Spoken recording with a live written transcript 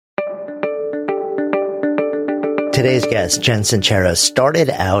Today's guest, Jen Sincero,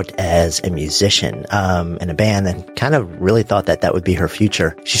 started out as a musician in a band and kind of really thought that that would be her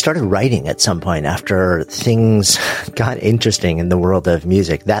future. She started writing at some point after things got interesting in the world of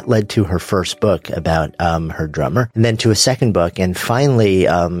music. That led to her first book about her drummer, and then to a second book. And finally,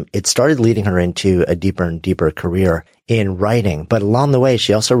 it started leading her into a deeper and deeper career in writing. But along the way,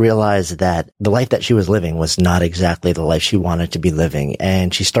 she also realized that the life that she was living was not exactly the life she wanted to be living.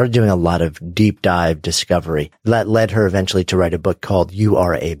 And she started doing a lot of deep dive discovery that led her eventually to write a book called You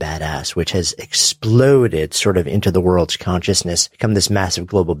Are a Badass, which has exploded sort of into the world's consciousness, become this massive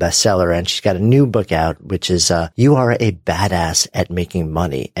global bestseller. And she's got a new book out, which is You Are a Badass at Making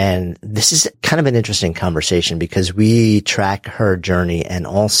Money. And this is kind of an interesting conversation because we track her journey and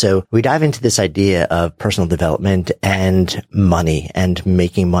also we dive into this idea of personal development and money and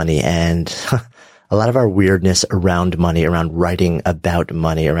making money and a lot of our weirdness around money, around writing about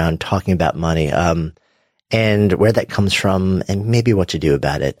money, around talking about money, and where that comes from and maybe what to do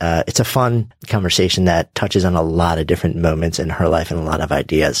about it. It's a fun conversation that touches on a lot of different moments in her life and a lot of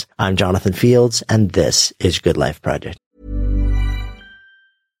ideas. I'm Jonathan Fields, and this is Good Life Project.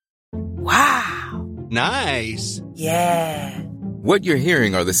 Wow. Nice. Yeah. What you're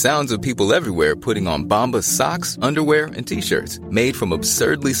hearing are the sounds of people everywhere putting on Bombas socks, underwear, and T-shirts made from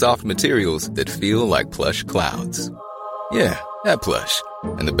absurdly soft materials that feel like plush clouds. Yeah, that plush.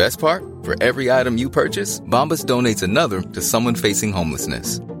 And the best part? For every item you purchase, Bombas donates another to someone facing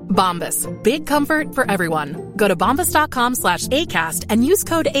homelessness. Bombas. Big comfort for everyone. Go to bombas.com/ACAST and use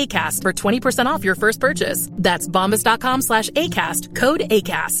code ACAST for 20% off your first purchase. That's bombas.com/ACAST. Code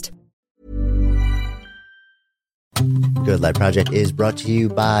ACAST. Good Life Project is brought to you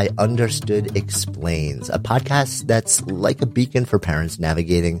by Understood Explains, a podcast that's like a beacon for parents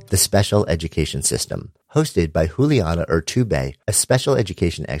navigating the special education system. Hosted by Juliana Urtubey, a special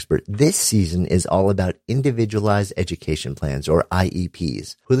education expert, this season is all about individualized education plans, or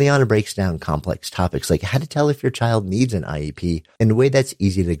IEPs. Juliana breaks down complex topics like how to tell if your child needs an IEP in a way that's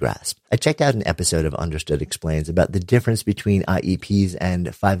easy to grasp. I checked out an episode of Understood Explains about the difference between IEPs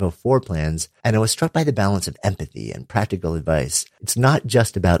and 504 plans, and I was struck by the balance of empathy and practical advice. It's not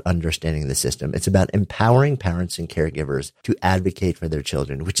just about understanding the system. It's about empowering parents and caregivers to advocate for their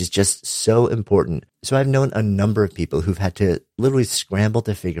children, which is just so important. So I've known a number of people who've had to literally scramble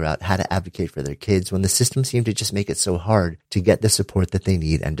to figure out how to advocate for their kids when the system seemed to just make it so hard to get the support that they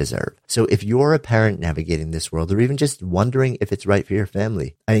need and deserve. So if you're a parent navigating this world or even just wondering if it's right for your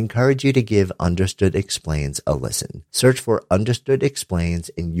family, I encourage you to give Understood Explains a listen. Search for Understood Explains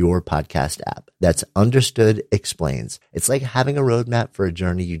in your podcast app. That's Understood Explains. It's like having a roadmap for a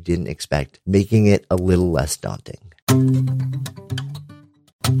journey you didn't expect, making it a little less daunting.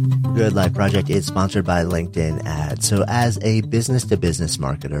 Good Life Project is sponsored by LinkedIn Ads. So as a business-to-business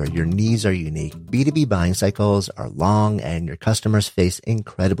marketer, your needs are unique. B2B buying cycles are long and your customers face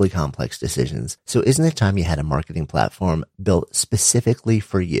incredibly complex decisions. So isn't it time you had a marketing platform built specifically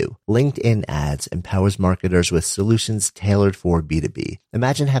for you? LinkedIn Ads empowers marketers with solutions tailored for B2B.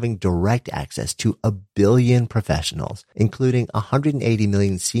 Imagine having direct access to 1 billion professionals, including 180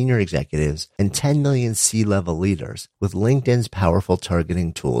 million senior executives and 10 million C-level leaders. With LinkedIn's powerful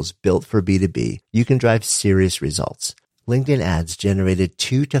targeting tools built for B2B, you can drive serious results. LinkedIn Ads generated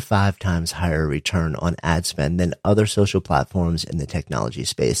 2 to 5 times higher return on ad spend than other social platforms in the technology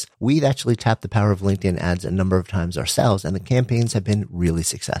space. We've actually tapped the power of LinkedIn Ads a number of times ourselves, and the campaigns have been really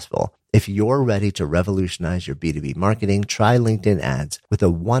successful. If you're ready to revolutionize your B2B marketing, try LinkedIn Ads with a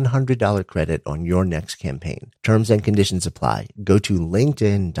 $100 credit on your next campaign. Terms and conditions apply. Go to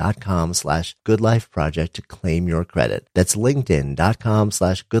linkedin.com/goodlifeproject to claim your credit. That's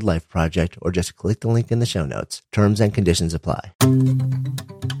linkedin.com/goodlifeproject, or just click the link in the show notes. Terms and conditions apply.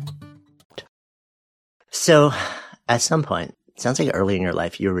 So at some point, it sounds like early in your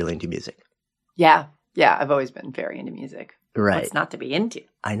life, you were really into music. Yeah. I've always been very into music. Right. What's not to be into?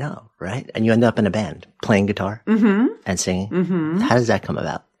 I know, right? And you end up in a band playing guitar and singing. Mm-hmm. How does that come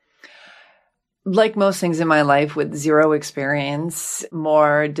about? Like most things in my life, with zero experience,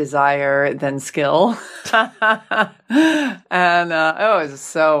 more desire than skill. And it was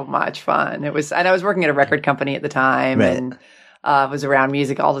so much fun. And I was working at a record company at the time, right, and was around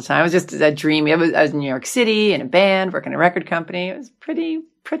music all the time. It was just a dream. I was in New York City in a band, working at a record company. It was pretty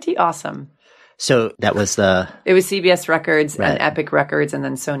awesome. So that was It was CBS Records, right, and Epic Records, and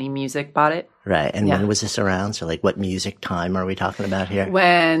then Sony Music bought it. Right. And when was this around? So like what music time are we talking about here?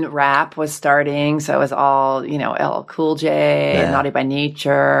 When rap was starting. So it was all, LL Cool J and Naughty by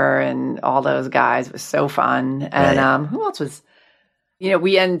Nature and all those guys. It was so fun. And who else was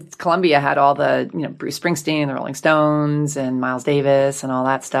We and Columbia had all the, Bruce Springsteen, the Rolling Stones, and Miles Davis, and all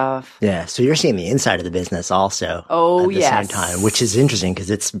that stuff. Yeah. So you're seeing the inside of the business also. Oh, at the same time, which is interesting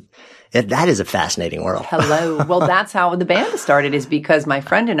because that is a fascinating world. Hello. Well, that's how the band started, is because my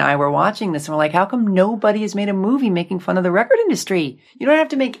friend and I were watching this and we're like, how come nobody has made a movie making fun of the record industry? You don't have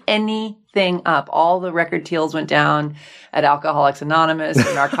to make anything up. All the record deals went down at Alcoholics Anonymous,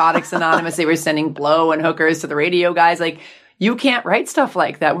 Narcotics Anonymous. They were sending blow and hookers to the radio guys. Like, you can't write stuff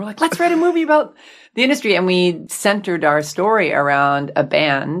like that. We're like, let's write a movie about the industry. And we centered our story around a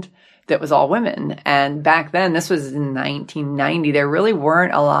band that was all women. And back then, this was in 1990, there really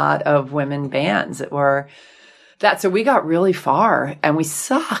weren't a lot of women bands that were that. So we got really far and we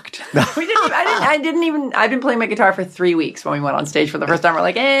sucked. I've been playing my guitar for 3 weeks when we went on stage for the first time. We're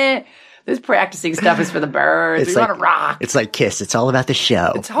like, this practicing stuff is for the birds. We want to rock. It's like Kiss. It's all about the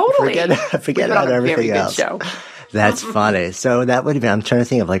show. Totally. Forget about everything else. Show. That's funny. So that would have been, I'm trying to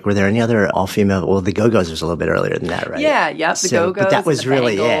think of were there any other all-female, well, the Go-Go's was a little bit earlier than that, right? Yeah, the Go-Go's. But that was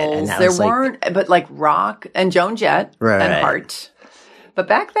really it. And that there weren't, but rock and Joan Jett and Heart. But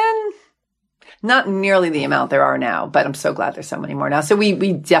back then, not nearly the amount there are now, but I'm so glad there's so many more now. So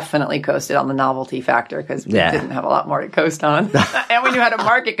we definitely coasted on the novelty factor because we didn't have a lot more to coast on. And we knew how to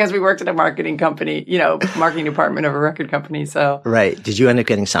market because we worked at a marketing company, marketing department of a record company. So right. Did you end up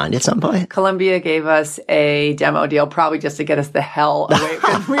getting signed at some point? Columbia gave us a demo deal, probably just to get us the hell away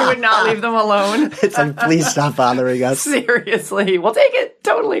because we would not leave them alone. It's like, please stop bothering us. Seriously. We'll take it.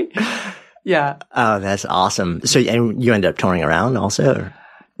 Totally. Yeah. Oh, that's awesome. So and you ended up touring around also? Or?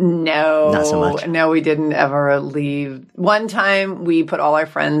 No, not so much. No, we didn't ever leave. One time we put all our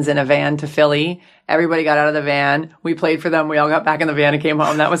friends in a van to Philly. Everybody got out of the van. We played for them. We all got back in the van and came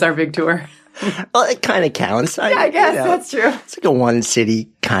home. That was our big tour. Well, it kind of counts. I guess that's true. It's like a one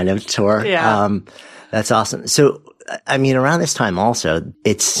city kind of tour. Yeah. That's awesome. So, around this time also,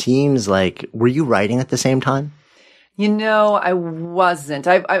 it seems like, were you writing at the same time? I wasn't.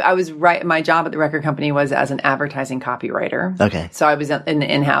 I was right. My job at the record company was as an advertising copywriter. Okay. So I was in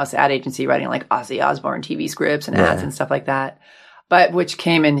the in-house ad agency writing Ozzy Osbourne TV scripts and ads and stuff like that. But which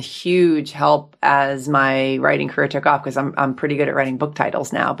came in huge help as my writing career took off because I'm pretty good at writing book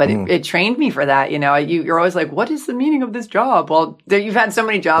titles now. But it trained me for that. You're always like, what is the meaning of this job? Well, you've had so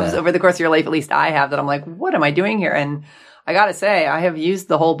many jobs over the course of your life, at least I have, that I'm like, what am I doing here? And I got to say, I have used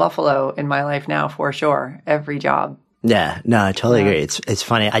the whole buffalo in my life now for sure. Every job. Yeah, no, I totally agree. It's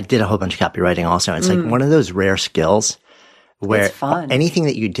funny. I did a whole bunch of copywriting also. It's like one of those rare skills where it's fun. Anything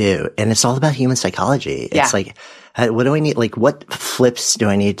that you do, and it's all about human psychology. It's like, what do I need? Like, what flips do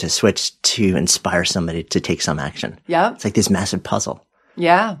I need to switch to inspire somebody to take some action? Yeah. It's like this massive puzzle.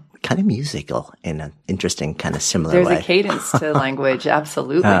 Yeah. Kind of musical in an interesting kind of similar way. There's a cadence to language.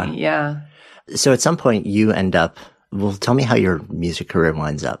 Absolutely. Yeah. So at some point you end up, well, tell me how your music career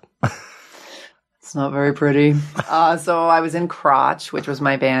winds up. It's not very pretty. So I was in Crotch, which was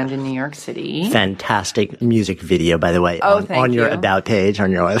my band in New York City. Fantastic music video, by the way, thank on your you. About page on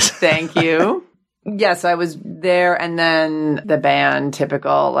your website. Thank you. Yes, I was there. And then the band,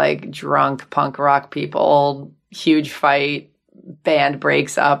 typical, drunk punk rock people, huge fight, band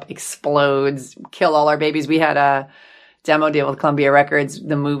breaks up, explodes, kill all our babies. We had a demo deal with Columbia Records.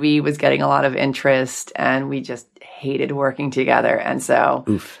 The movie was getting a lot of interest and we just hated working together. And so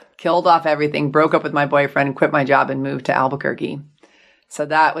killed off everything, broke up with my boyfriend, quit my job and moved to Albuquerque. So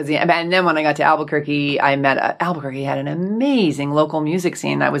that was and then when I got to Albuquerque, I met Albuquerque had an amazing local music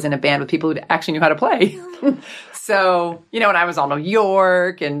scene. I was in a band with people who actually knew how to play. So, and I was all New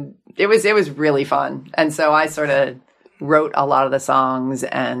York and it was really fun. And so I sort of wrote a lot of the songs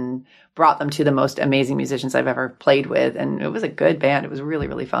and brought them to the most amazing musicians I've ever played with. And it was a good band. It was really,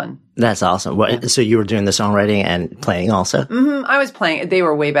 really fun. That's awesome. So you were doing the songwriting and playing also? Mm-hmm. I was playing. They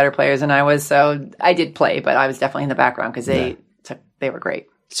were way better players than I was. So I did play, but I was definitely in the background because they were great.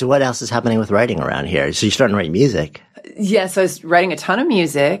 So what else is happening with writing around here? So you're starting to write music. Yes, I was writing a ton of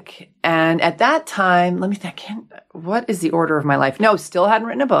music. And at that time, let me think, what is the order of my life? No, still hadn't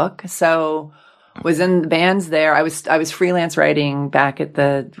written a book. So was in the bands there. I was freelance writing back at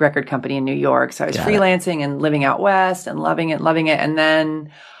the record company in New York. So I was freelancing and living out west and loving it. And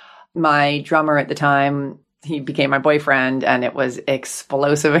then my drummer at the time, he became my boyfriend and it was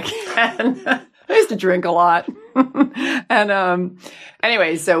explosive again. I used to drink a lot. And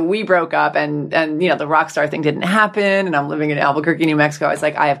anyway, so we broke up and the rock star thing didn't happen. And I'm living in Albuquerque, New Mexico. I was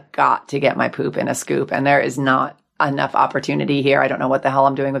like, I have got to get my poop in a scoop. And there is not enough opportunity here. I don't know what the hell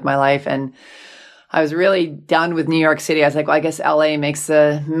I'm doing with my life. And I was really done with New York City. I was like, well, I guess LA makes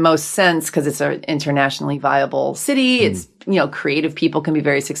the most sense because it's an internationally viable city. It's, creative people can be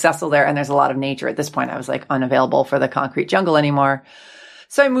very successful there. And there's a lot of nature. At this point, I was like unavailable for the concrete jungle anymore.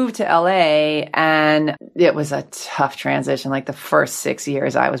 So I moved to LA, and it was a tough transition. Like the first 6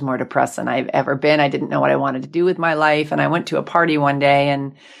 years, I was more depressed than I've ever been. I didn't know what I wanted to do with my life. And I went to a party one day,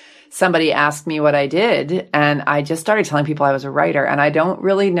 and somebody asked me what I did, and I just started telling people I was a writer. And I don't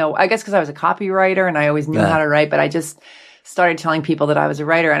really know, I guess because I was a copywriter and I always knew how to write, but I just started telling people that I was a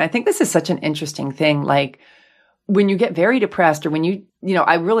writer. And I think this is such an interesting thing. Like when you get very depressed, or when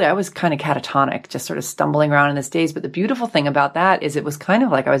I was kind of catatonic, just sort of stumbling around in this daze. But the beautiful thing about that is it was kind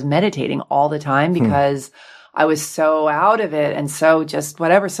of like I was meditating all the time because I was so out of it and so just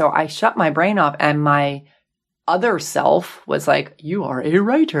whatever. So I shut my brain off, and my other self was like, you are a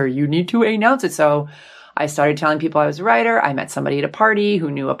writer. You need to announce it. So I started telling people I was a writer. I met somebody at a party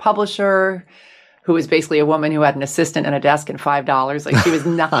who knew a publisher who was basically a woman who had an assistant and a desk and $5. Like she was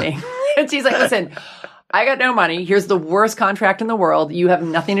nothing. And she's like, listen, I got no money. Here's the worst contract in the world. You have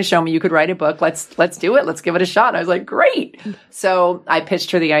nothing to show me. You could write a book. Let's do it. Let's give it a shot. And I was like, great. So I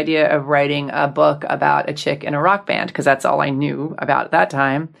pitched her the idea of writing a book about a chick in a rock band because that's all I knew about at that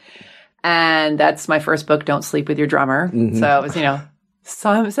time. And that's my first book, Don't Sleep with Your Drummer. Mm-hmm. So it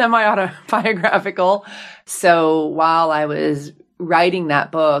was, semi-autobiographical. So while I was writing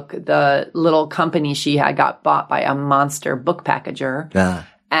that book, the little company she had got bought by a monster book packager.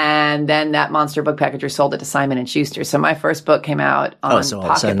 And then that monster book packager sold it to Simon & Schuster. So my first book came out on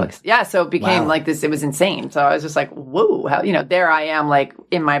Pocket Books. Yeah, so it became like this. It was insane. So I was just like, whoa, how, there I am, like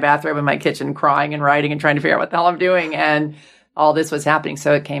in my bathrobe in my kitchen, crying and writing and trying to figure out what the hell I'm doing. And all this was happening.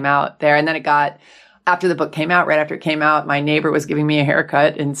 So it came out there. And then after the book came out, right after it came out, my neighbor was giving me a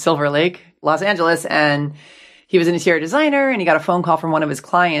haircut in Silver Lake, Los Angeles. And he was an interior designer, and he got a phone call from one of his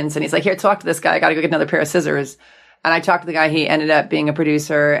clients. And he's like, here, talk to this guy. I got to go get another pair of scissors. And I talked to the guy. He ended up being a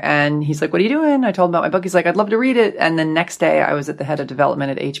producer, and he's like, what are you doing? I told him about my book. He's like, I'd love to read it. And the next day I was at the head of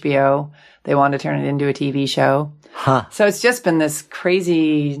development at HBO. They wanted to turn it into a TV show. So it's just been this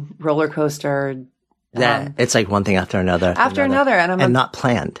crazy roller coaster. It's like one thing after another. After another. And not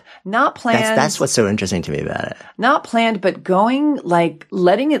planned. Not planned. That's what's so interesting to me about it. Not planned, but going, like,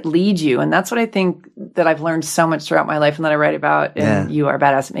 letting it lead you. And that's what I think that I've learned so much throughout my life and that I write about in You Are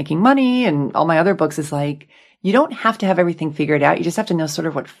Badass at Making Money and all my other books is like, you don't have to have everything figured out. You just have to know sort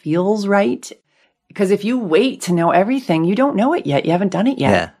of what feels right. Because if you wait to know everything, you don't know it yet. You haven't done it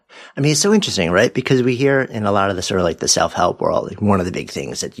yet. Yeah. I mean, it's so interesting, right? Because we hear in a lot of the sort of like the self-help world, one of the big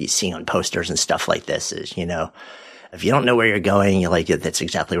things that you see on posters and stuff like this is, if you don't know where you're going, that's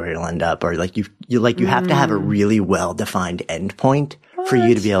exactly where you'll end up. Or like you have to have a really well-defined endpoint for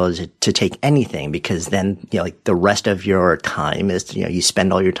you to be able to take anything, because then, like the rest of your time is, you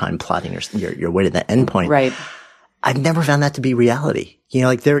spend all your time plotting your way to that endpoint. Right. I've never found that to be reality.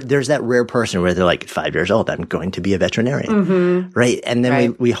 Like there's that rare person where they're like 5 years old, I'm going to be a veterinarian. Right. And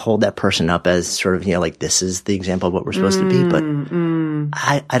then we hold that person up as sort of, like this is the example of what we're supposed to be. But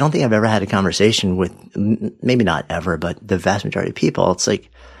I don't think I've ever had a conversation with, maybe not ever, but the vast majority of people, it's like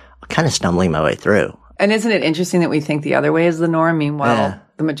kind of stumbling my way through. And isn't it interesting that we think the other way is the norm? Meanwhile,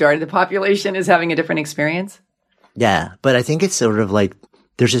 the majority of the population is having a different experience. Yeah. But I think it's sort of like,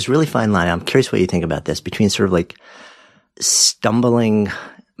 there's this really fine line. I'm curious what you think about this between sort of like stumbling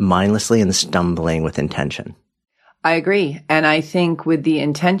mindlessly and stumbling with intention. I agree. And I think with the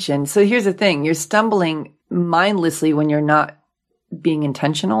intention, so here's the thing, you're stumbling mindlessly when you're not being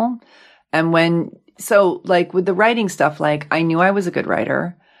intentional. And so like with the writing stuff, like I knew I was a good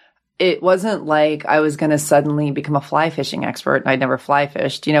writer. It wasn't like I was going to suddenly become a fly fishing expert and I'd never fly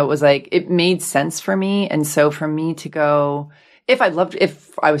fished. It was like, it made sense for me. And so for me to go, if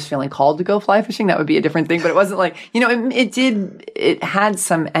I was feeling called to go fly fishing, that would be a different thing. But it wasn't like, it had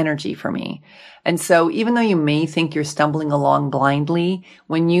some energy for me. And so even though you may think you're stumbling along blindly,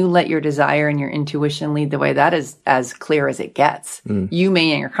 when you let your desire and your intuition lead the way, that is as clear as it gets. You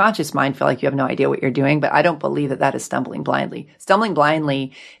may in your conscious mind feel like you have no idea what you're doing, but I don't believe that is stumbling blindly. Stumbling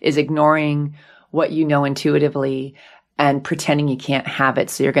blindly is ignoring what you know intuitively and pretending you can't have it.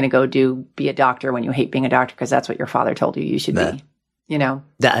 So you're going to go be a doctor when you hate being a doctor because that's what your father told you should be,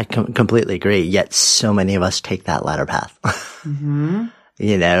 That I completely agree. Yet so many of us take that latter path.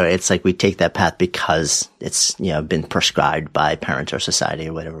 It's like we take that path because it's, been prescribed by parents or society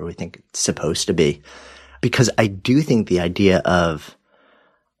or whatever we think it's supposed to be. Because I do think the idea of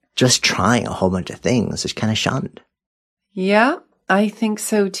just trying a whole bunch of things is kind of shunned. Yeah, I think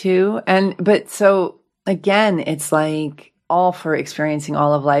so too. But so again, it's like all for experiencing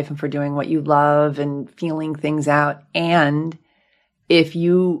all of life and for doing what you love and feeling things out. And if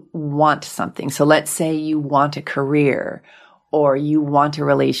you want something, so let's say you want a career or you want a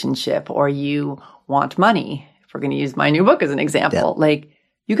relationship or you want money, if we're going to use my new book as an example, like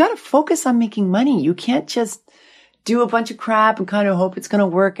you got to focus on making money. You can't just do a bunch of crap and kind of hope it's going to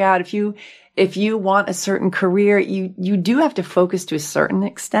work out. If you want a certain career, you do have to focus to a certain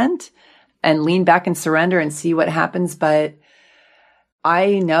extent and lean back and surrender and see what happens. But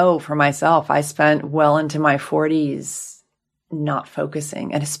I know for myself, I spent well into my 40s not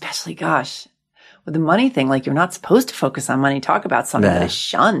focusing. And especially, gosh, with the money thing, like you're not supposed to focus on money. Talk about something that is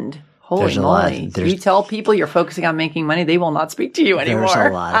shunned. Holy moly. You tell people you're focusing on making money, they will not speak to you anymore.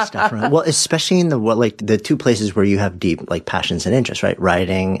 There's a lot of stuff around. Well, especially in the two places where you have deep like passions and interests, right?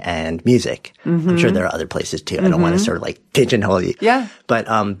 Writing and music. I'm sure there are other places too. I don't want to sort of like pigeonhole you. Yeah. But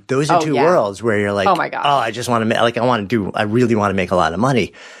those are two worlds where you're like, oh my gosh. I just want to I really want to make a lot of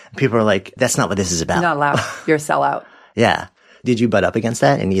money. And people are like, that's not what this is about. You're not allowed. You're a sellout. Yeah. Did you butt up against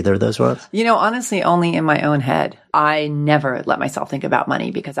that in either of those worlds? Honestly, only in my own head. I never let myself think about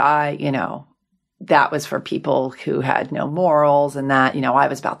money because that was for people who had no morals and that, I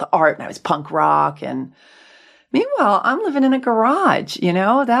was about the art and I was punk rock. And meanwhile, I'm living in a garage,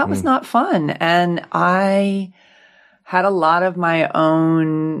 that was not fun. And I had a lot of my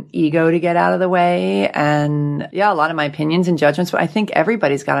own ego to get out of the way and a lot of my opinions and judgments, but I think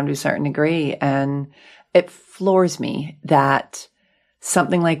everybody's got them to a certain degree. And it floors me that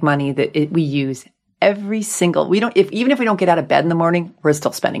something like money that we use every single, even if we don't get out of bed in the morning, we're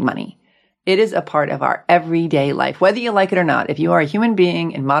still spending money. It is a part of our everyday life, whether you like it or not. If you are a human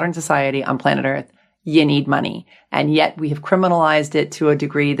being in modern society on planet Earth, you need money. And yet we have criminalized it to a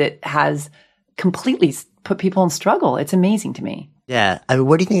degree that has completely put people in struggle. It's amazing to me. Yeah. I mean,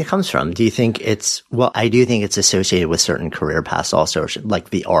 where do you think it comes from? Do you think I do think it's associated with certain career paths also,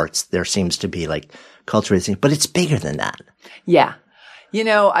 like the arts. There seems to be like culturally, but it's bigger than that. Yeah.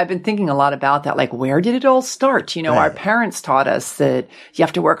 I've been thinking a lot about that. Like, where did it all start? Our parents taught us that you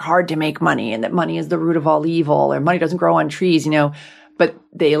have to work hard to make money and that money is the root of all evil or money doesn't grow on trees, but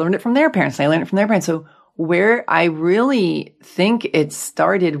they learned it from their parents. They learned it from their parents. So where I really think it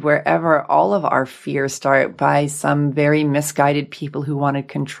started wherever all of our fears start by some very misguided people who wanted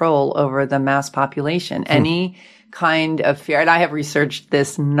control over the mass population. Any kind of fear. And I have researched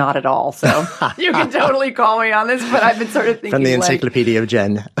this not at all. So you can totally call me on this, but I've been sort of thinking from the Encyclopedia of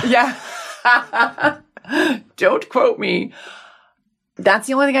Jen. Yeah. Don't quote me. That's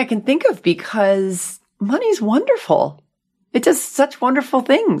the only thing I can think of because money's wonderful. It does such wonderful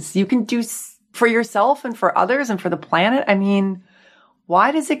things. You can do for yourself and for others and for the planet. I mean,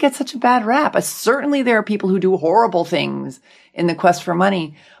 why does it get such a bad rap? Certainly there are people who do horrible things in the quest for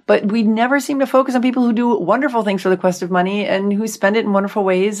money, but we never seem to focus on people who do wonderful things for the quest of money and who spend it in wonderful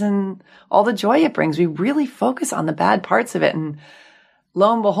ways and all the joy it brings. We really focus on the bad parts of it. And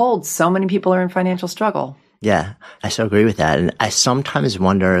lo and behold, so many people are in financial struggle. Yeah, I so agree with that. And I sometimes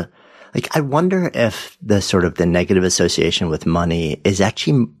wonder, I wonder if the sort of the negative association with money is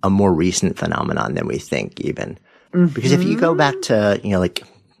actually a more recent phenomenon than we think even. Because if you go back to, like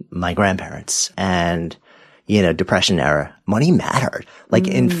my grandparents and, Depression era, money mattered.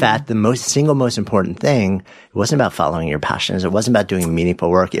 In fact, the single most important thing, it wasn't about following your passions. It wasn't about doing meaningful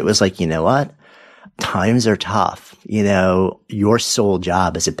work. It was like, you know what? Times are tough. Your sole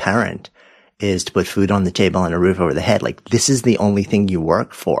job as a parent is to put food on the table and a roof over the head. This is the only thing you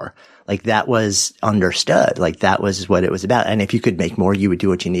work for. That was understood. That was what it was about. And if you could make more, you would do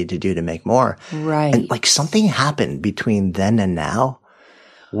what you need to do to make more. Right. And something happened between then and now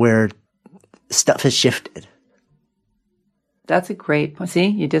where stuff has shifted. That's a great point. See,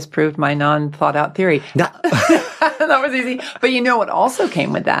 you disproved my non-thought out theory. No. That was easy. But what also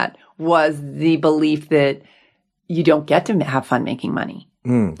came with that was the belief that you don't get to have fun making money.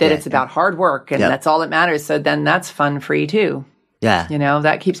 It's about hard work and that's all that matters. So then that's fun free too. Yeah.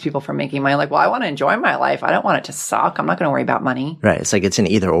 That keeps people from making money. I want to enjoy my life. I don't want it to suck. I'm not going to worry about money. Right. It's it's an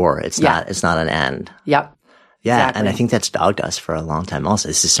either or. It's not an and. Yep. Yeah. Exactly. And I think that's dogged us for a long time also.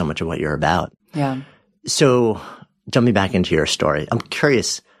 This is so much of what you're about. Yeah. So jumping back into your story, I'm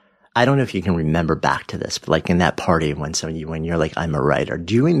curious. I don't know if you can remember back to this, but in that party when you're like, I'm a writer,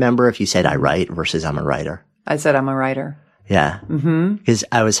 do you remember if you said I write versus I'm a writer? I said I'm a writer. Yeah. Because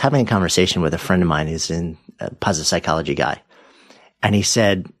I was having a conversation with a friend of mine who's a positive psychology guy. And he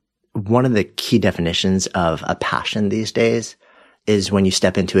said, one of the key definitions of a passion these days is when you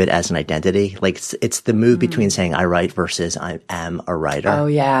step into it as an identity. It's the move between saying I write versus I am a writer. Oh,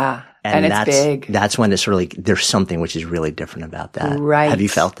 yeah. And it's big. That's when it's really, there's something which is really different about that. Right. Have you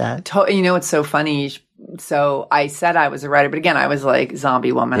felt that? It's so funny. So I said I was a writer, but again, I was like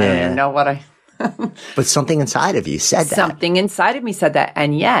zombie woman. Yeah. I didn't know what But something inside of you said that. Something inside of me said that.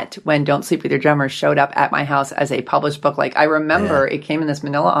 And yet, when Don't Sleep With Your Drummer showed up at my house as a published book, like I remember it came in this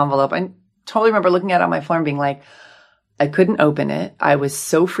manila envelope. I totally remember looking at it on my floor and being like, I couldn't open it. I was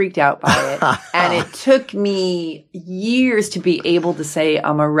so freaked out by it. And it took me years to be able to say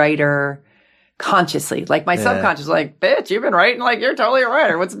I'm a writer consciously. Like my subconscious was like, bitch, you've been writing like you're totally a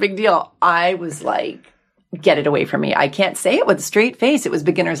writer. What's the big deal? I was like, get it away from me. I can't say it with a straight face. It was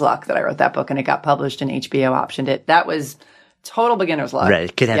beginner's luck that I wrote that book and it got published and HBO optioned it. That was total beginner's luck. Right.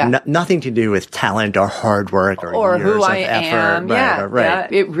 It could have nothing to do with talent or hard work or years who I of effort. am. Right. Yeah.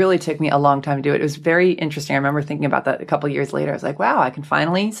 It really took me a long time to do it. It was very interesting. I remember thinking about that a couple of years later. I was like, wow, I can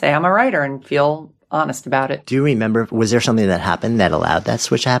finally say I'm a writer and feel honest about it. Do you remember, was there something that happened that allowed that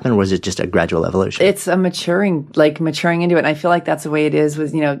switch to happen? Or was it just a gradual evolution? It's a maturing into it. And I feel like that's the way it is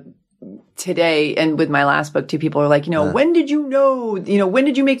with, today and with my last book too. People are like, when did you know, when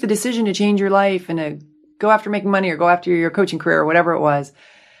did you make the decision to change your life and go after making money or go after your coaching career or whatever it was?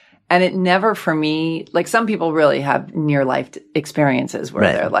 And it never for me, like some people really have near life experiences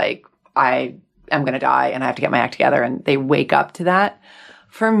where they're like, I am going to die and I have to get my act together. And they wake up to that.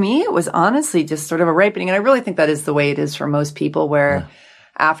 For me, it was honestly just sort of a ripening. And I really think that is the way it is for most people where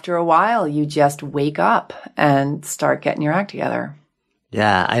after a while you just wake up and start getting your act together.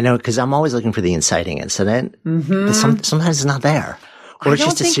 Yeah, I know, because I'm always looking for the inciting incident. Mm-hmm. But sometimes it's not there. Or it's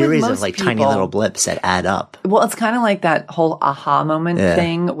just a series of like tiny little blips that add up. Well, it's kind of like that whole aha moment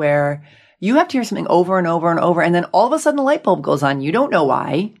thing where you have to hear something over and over and over, and then all of a sudden the light bulb goes on. You don't know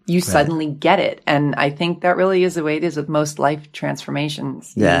why. You suddenly get it. And I think that really is the way it is with most life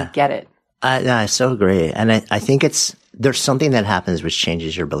transformations. You get it. I so agree. And I think there's something that happens which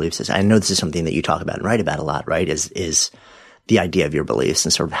changes your belief system. I know this is something that you talk about and write about a lot, right? Is the idea of your beliefs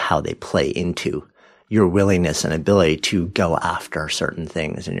and sort of how they play into your willingness and ability to go after certain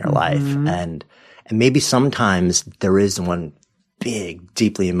things in your life. And maybe sometimes there is one big,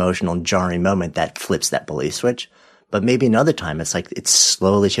 deeply emotional, jarring moment that flips that belief switch. But maybe another time it's like it's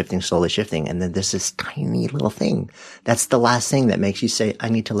slowly shifting. And then there's this tiny little thing. That's the last thing that makes you say, I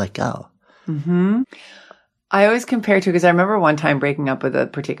need to let go. Mm-hmm. I always compare to, because I remember one time breaking up with a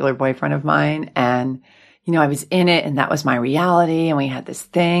particular boyfriend of mine and I was in it and that was my reality and we had this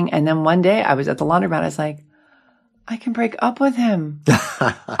thing. And then one day I was at the laundromat. I was like, I can break up with him.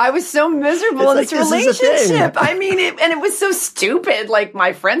 I was so miserable in this relationship. I mean, and it was so stupid. Like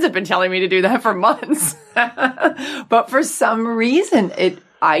my friends had been telling me to do that for months, but for some reason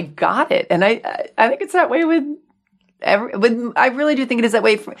I got it. And I think it's that way I really do think it is that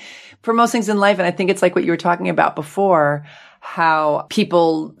way for most things in life. And I think it's like what you were talking about before, how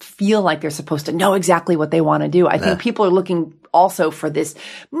people feel like they're supposed to know exactly what they want to do. I think people are looking also for this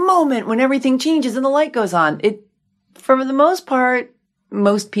moment when everything changes and the light goes on. For the most part,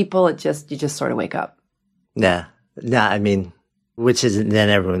 most people, you just sort of wake up. Yeah. I mean, which is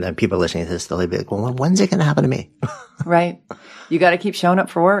then people listening to this, they'll be like, well, when's it going to happen to me? Right. You got to keep showing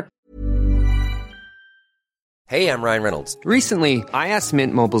up for work. Hey, I'm Ryan Reynolds. Recently, I asked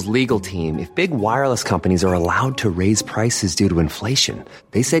Mint Mobile's legal team if big wireless companies are allowed to raise prices due to inflation.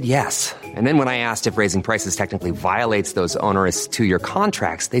 They said yes. And then when I asked if raising prices technically violates those onerous 2-year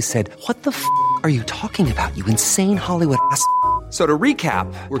contracts, they said, what the f*** are you talking about, you insane Hollywood ass f- So to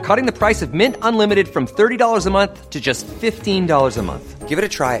recap, we're cutting the price of Mint Unlimited from $30 a month to just $15 a month. Give it a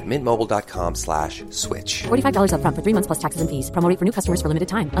try at mintmobile.com/switch. $45 up front for 3 months plus taxes and fees. Promo rate for new customers for limited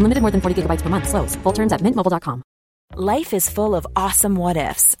time. Unlimited more than 40 gigabytes per month. Slows full terms at mintmobile.com. Life is full of awesome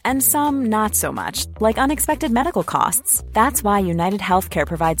what-ifs, and some not so much, like unexpected medical costs. That's why United Healthcare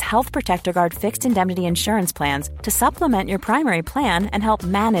provides Health Protector Guard fixed indemnity insurance plans to supplement your primary plan and help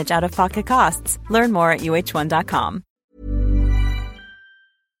manage out-of-pocket costs. Learn more at uh1.com.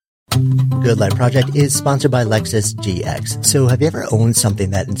 Good Life Project is sponsored by Lexus GX. So have you ever owned something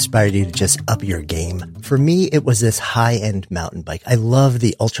that inspired you to just up your game? For me, it was this high-end mountain bike. I love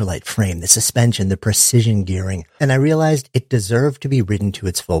the ultralight frame, the suspension, the precision gearing, and I realized it deserved to be ridden to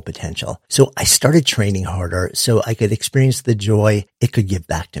its full potential. So I started training harder so I could experience the joy it could give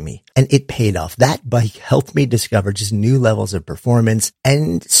back to me. And it paid off. That bike helped me discover just new levels of performance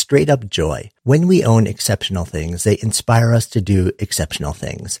and straight up joy. When we own exceptional things, they inspire us to do exceptional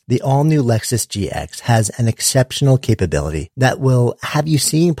things. The all-new Lexus GX has an exceptional capability that will have you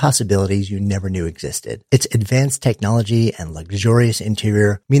seeing possibilities you never knew existed. Its advanced technology and luxurious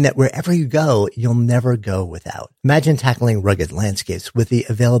interior mean that wherever you go, you'll never go without. Imagine tackling rugged landscapes with the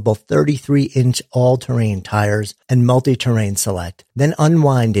available 33-inch all-terrain tires and multi-terrain select, then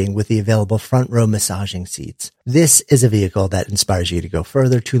unwinding with the available front row massaging seats. This is a vehicle that inspires you to go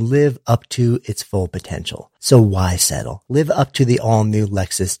further, to live up to to its full potential. So why settle? Live up to the all-new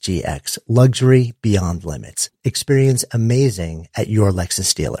Lexus GX, luxury beyond limits. Experience amazing at your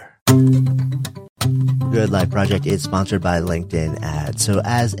Lexus dealer. Good Life Project is sponsored by LinkedIn Ads. So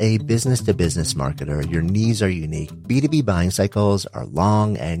as a business-to-business marketer, your needs are unique. B2B buying cycles are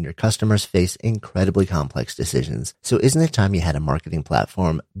long and your customers face incredibly complex decisions. So isn't it time you had a marketing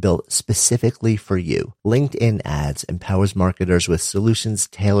platform built specifically for you? LinkedIn Ads empowers marketers with solutions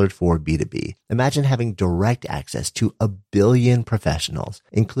tailored for B2B. Imagine having direct access to 1 billion professionals,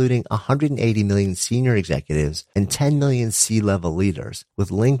 including 180 million senior executives and 10 million C-level leaders. With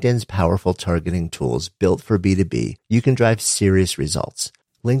LinkedIn's powerful targeting tools built for B2B, you can drive serious results.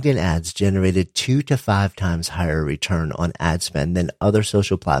 LinkedIn Ads generated 2 to 5 times higher return on ad spend than other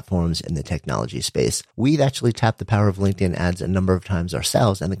social platforms in the technology space. We've actually tapped the power of LinkedIn Ads a number of times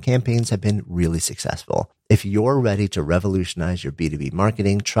ourselves, and the campaigns have been really successful. If you're ready to revolutionize your B2B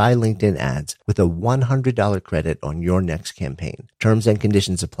marketing, try LinkedIn Ads with a $100 credit on your next campaign. Terms and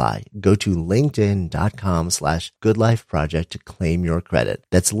conditions apply. Go to linkedin.com/goodlifeproject to claim your credit.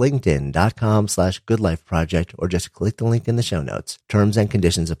 That's linkedin.com/goodlifeproject, or just click the link in the show notes. Terms and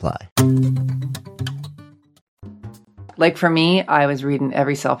conditions apply. Like for me, I was reading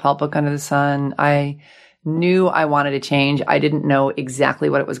every self-help book under the sun. I knew I wanted to change. I didn't know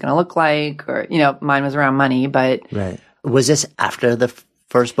exactly what it was going to look like, or, mine was around money, but. Right. Was this after the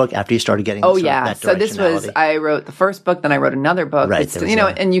first book, after you started getting that directionality? So this was, I wrote the first book, then I wrote another book. Right.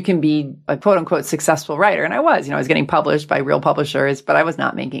 And you can be a quote unquote successful writer. And I was getting published by real publishers, but I was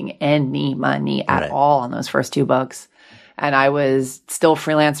not making any money at all on those first 2 books. And I was still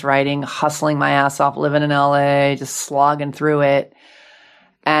freelance writing, hustling my ass off, living in LA, just slogging through it.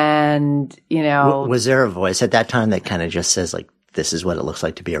 And, was there a voice at that time that kind of just says, like, this is what it looks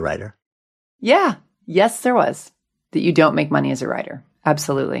like to be a writer? Yeah. Yes, there was. That you don't make money as a writer.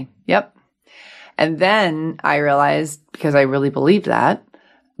 Absolutely. Yep. And then I realized, because I really believed that,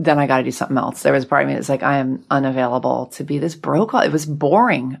 then I got to do something else. There was a part of me that's like, I am unavailable to be this broke. It was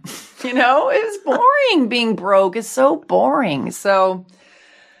boring. It was boring. Being broke is so boring. So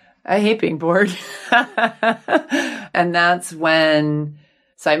I hate being bored. And that's when...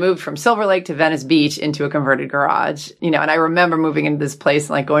 So I moved from Silver Lake to Venice Beach into a converted garage, and I remember moving into this place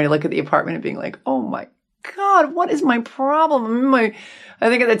and like going to look at the apartment and being like, oh my God, what is my problem? I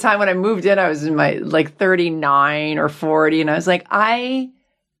think at the time when I moved in, I was in my like 39 or 40. And I was like, I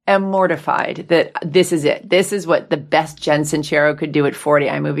am mortified that this is it. This is what the best Jen Sincero could do at 40.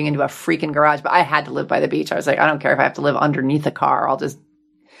 I'm moving into a freaking garage, but I had to live by the beach. I was like, I don't care if I have to live underneath a car. I'll just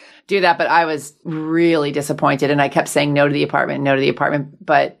do that. But I was really disappointed, and I kept saying no to the apartment,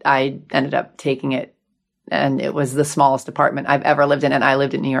 but I ended up taking it, and it was the smallest apartment I've ever lived in. And I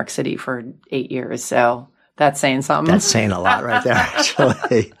lived in New York City for 8 years. So that's saying something. That's saying a lot right there,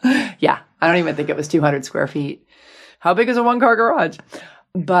 actually. Yeah. I don't even think it was 200 square feet. How big is a 1-car garage?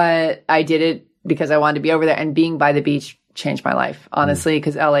 But I did it because I wanted to be over there, and being by the beach changed my life, honestly,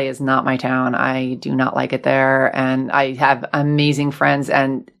 because LA is not my town. I do not like it there. And I have amazing friends,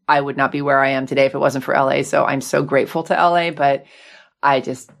 and I would not be where I am today if it wasn't for LA. So I'm so grateful to LA, but I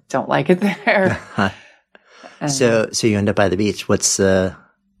just don't like it there. So you end up by the beach. What's the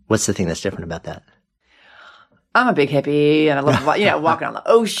thing that's different about that? I'm a big hippie, and I love, walking on the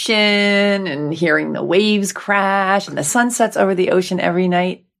ocean and hearing the waves crash and the sun sets over the ocean every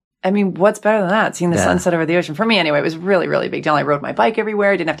night. I mean, what's better than that? Seeing the sunset over the ocean. For me, anyway, it was really, really big deal. I rode my bike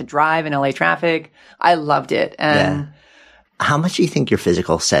everywhere. I didn't have to drive in LA traffic. I loved it. And how much do you think your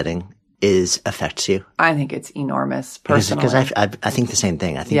physical setting affects you? I think it's enormous, personally. Because I think the same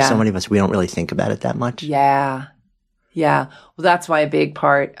thing. I think so many of us, we don't really think about it that much. Yeah. Yeah. Well, that's why a big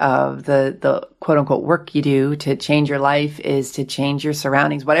part of the quote unquote work you do to change your life is to change your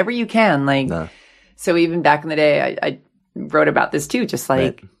surroundings, whatever you can. So even back in the day, I wrote about this too, just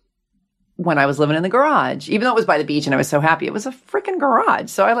like when I was living in the garage, even though it was by the beach and I was so happy, it was a freaking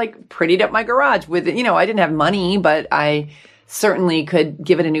garage. So I like prettied up my garage with, I didn't have money, but I certainly could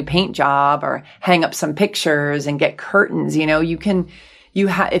give it a new paint job or hang up some pictures and get curtains.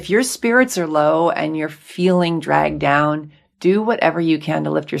 If your spirits are low and you're feeling dragged down, do whatever you can to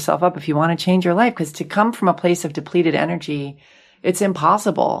lift yourself up if you want to change your life. Because to come from a place of depleted energy, it's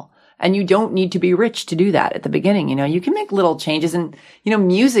impossible. And you don't need to be rich to do that at the beginning. You can make little changes. And,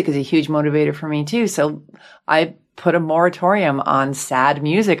 music is a huge motivator for me too. So I put a moratorium on sad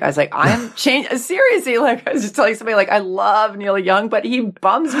music. I was like, I'm changing. Seriously, like I was just telling somebody, like, I love Neil Young, but he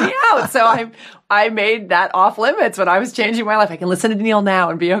bums me out. So I made that off limits when I was changing my life. I can listen to Neil now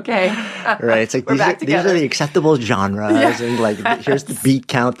and be okay. Right. It's like these are the acceptable genres, and like here's the beat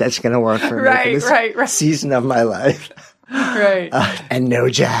count that's going to work for me for this season of my life. Right. And no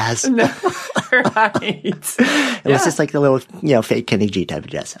jazz. No, right. It was just like the little, fake Kenny G type of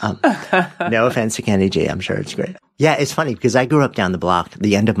jazz. No offense to Kenny G. I'm sure it's great. Yeah, it's funny because I grew up down the block.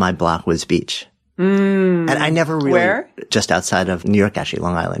 The end of my block was beach. And I never really. Where? Just outside of New York, actually,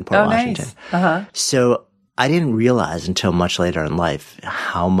 Long Island, Port Washington. Nice. So I didn't realize until much later in life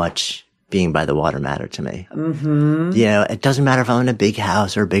how much being by the water mattered to me. Mm-hmm. It doesn't matter if I'm in a big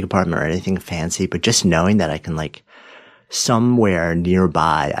house or a big apartment or anything fancy, but just knowing that I can somewhere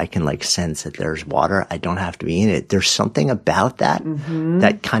nearby, I can sense that there's water. I don't have to be in it. There's something about that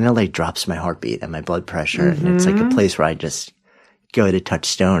that kind of drops my heartbeat and my blood pressure. And it's a place where I just go to touch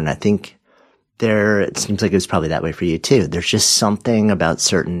stone. I think it seems like it was probably that way for you too. There's just something about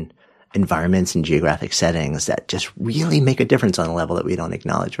certain environments and geographic settings that just really make a difference on a level that we don't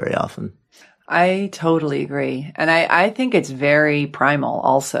acknowledge very often. I totally agree. And I think it's very primal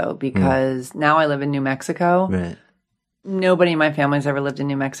also because now I live in New Mexico. Right. Nobody in my family's ever lived in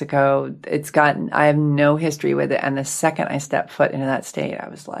New Mexico. I have no history with it. And the second I stepped foot into that state, I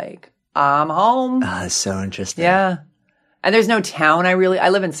was like, I'm home. That's so interesting. Yeah. And there's no town I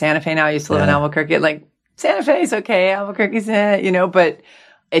live in Santa Fe now. I used to live in Albuquerque. Santa Fe's okay. Albuquerque's but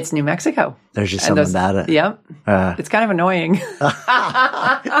it's New Mexico. There's just something about it. Yep. It's kind of annoying.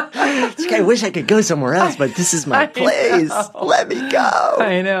 I wish I could go somewhere else, but this is my place. Let me go.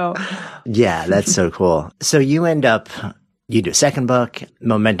 I know. Yeah, that's so cool. So you do a second book,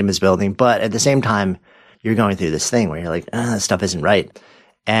 momentum is building, but at the same time, you're going through this thing where you're like, this stuff isn't right.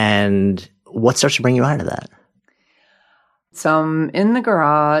 And what starts to bring you out of that? So I'm in the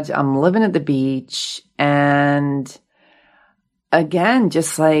garage, I'm living at the beach, and again,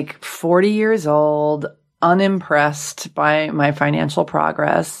 just 40 years old, unimpressed by my financial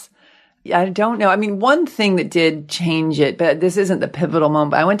progress. I don't know. I mean, one thing that did change it, but this isn't the pivotal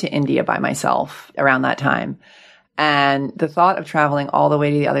moment. I went to India by myself around that time. And the thought of traveling all the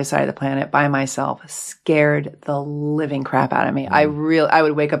way to the other side of the planet by myself scared the living crap out of me. I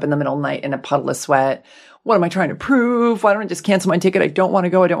would wake up in the middle of the night in a puddle of sweat. What am I trying to prove? Why don't I just cancel my ticket? I don't want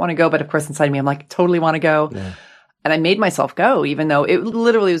to go. But of course, inside of me, I'm like, totally want to go. Yeah. And I made myself go, even though it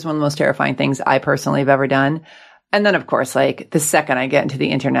literally was one of the most terrifying things I personally have ever done. And then, of course, the second I get into the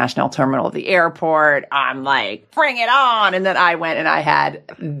international terminal of the airport, I'm like, bring it on. And then I went and I had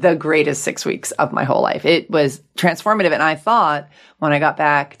the greatest 6 weeks of my whole life. It was transformative. And I thought when I got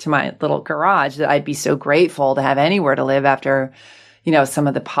back to my little garage that I'd be so grateful to have anywhere to live after, some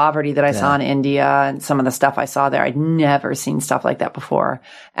of the poverty that I saw in India and some of the stuff I saw there. I'd never seen stuff like that before.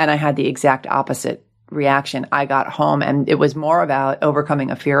 And I had the exact opposite reaction. I got home and it was more about overcoming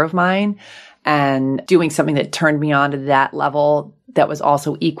a fear of mine and doing something that turned me on to that level that was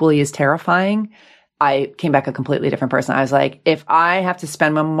also equally as terrifying. I came back a completely different person. I was like, if I have to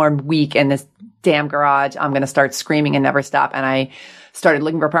spend one more week in this damn garage, I'm going to start screaming and never stop. And I started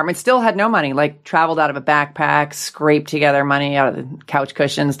looking for apartments, still had no money, traveled out of a backpack, scraped together money out of the couch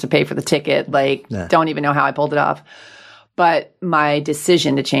cushions to pay for the ticket. Don't even know how I pulled it off. But my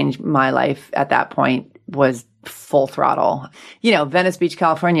decision to change my life at that point was full throttle. Venice Beach,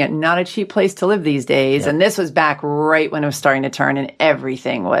 California, not a cheap place to live these days. Yeah. And this was back right when it was starting to turn and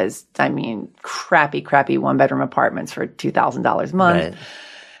everything was, crappy 1-bedroom apartments for $2,000 a month. Right.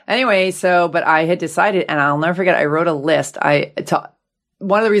 Anyway, but I had decided, and I'll never forget, I wrote a list.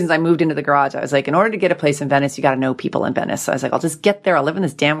 One of the reasons I moved into the garage, I was like, in order to get a place in Venice, you got to know people in Venice. So I was like, I'll just get there. I'll live in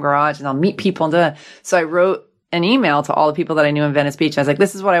this damn garage and I'll meet people. So I wrote an email to all the people that I knew in Venice Beach. I was like,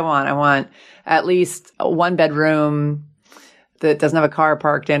 this is what I want. I want at least a 1-bedroom that doesn't have a car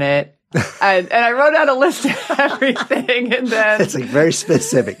parked in it. and I wrote out a list of everything. And then it's very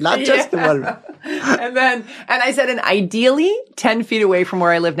specific, not just the one. And I said, and ideally 10 feet away from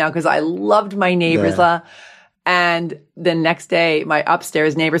where I live now, because I loved my neighbors. Yeah. And the next day, my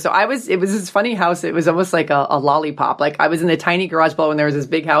upstairs neighbor, it was this funny house. It was almost like a lollipop. I was in the tiny garage below and there was this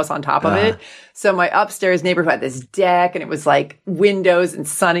big house on top of it. So my upstairs neighbor who had this deck and it was windows and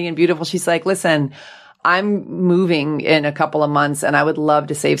sunny and beautiful. She's like, listen, I'm moving in a couple of months and I would love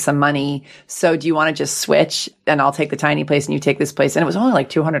to save some money. So do you want to just switch and I'll take the tiny place and you take this place? And it was only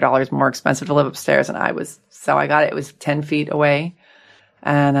 $200 more expensive to live upstairs. And I got it. It was 10 feet away.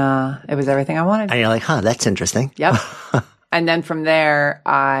 And it was everything I wanted. And you're like, that's interesting. Yep. And then from there,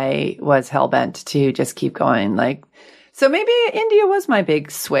 I was hell-bent to just keep going. So maybe India was my big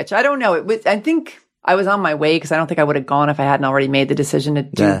switch. I don't know. I think I was on my way because I don't think I would have gone if I hadn't already made the decision to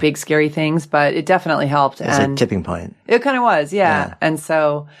do big, scary things. But it definitely helped. It's a tipping point. It kind of was, yeah. And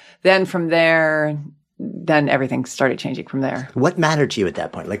so then from there, everything started changing from there. What mattered to you at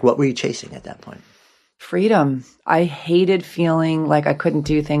that point? What were you chasing at that point? Freedom. I hated feeling like I couldn't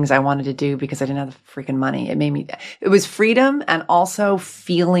do things I wanted to do because I didn't have the freaking money. It was freedom, and also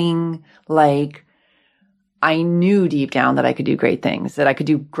feeling like I knew deep down that I could do great things, that I could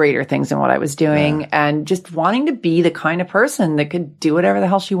do greater things than what I was doing, and just wanting to be the kind of person that could do whatever the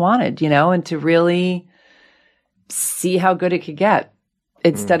hell she wanted, and to really see how good it could get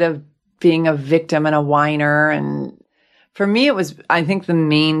instead of being a victim and a whiner. And for me, I think the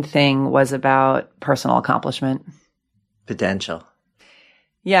main thing was about personal accomplishment. Potential.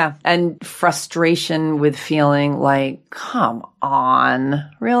 Yeah. And frustration with feeling like, come on,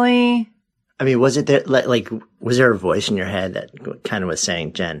 really? I mean, was there a voice in your head that kind of was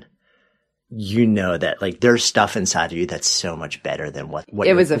saying, Jen, that there's stuff inside of you that's so much better than what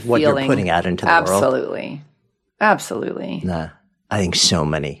you're putting out into the world? Absolutely. Absolutely. Nah, I think so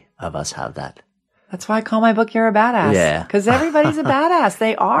many of us have that. That's why I call my book You're a Badass. Yeah. Because everybody's a badass.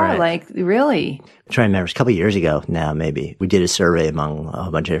 They are, right. Really. I'm trying to remember, a couple of years ago now, maybe, we did a survey among a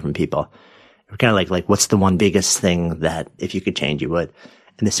whole bunch of different people. We're kind of like, what's the one biggest thing that if you could change, you would?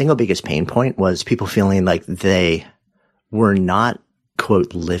 And the single biggest pain point was people feeling like they were not,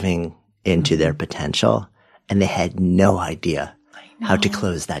 quote, living into their potential, and they had no idea how to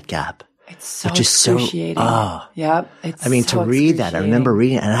close that gap. It's so excruciating. Yep. To read that, I remember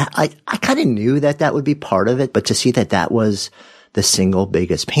reading it, and I kind of knew that would be part of it, but to see that was the single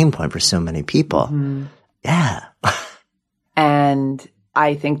biggest pain point for so many people. Mm-hmm. Yeah. And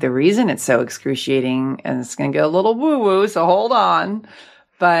I think the reason it's so excruciating, and it's going to get a little woo-woo, so hold on,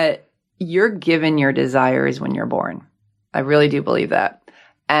 but you're given your desires when you're born. I really do believe that.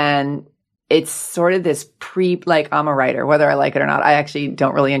 And it's sort of this I'm a writer, whether I like it or not. I actually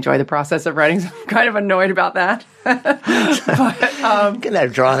don't really enjoy the process of writing, so I'm kind of annoyed about that. But, can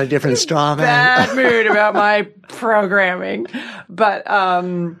have drawn a different straw, man. Bad mood about my programming. But,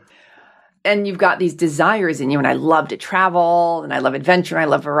 and you've got these desires in you, and I love to travel, and I love adventure, and I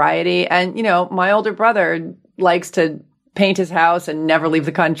love variety. And, my older brother likes to paint his house and never leave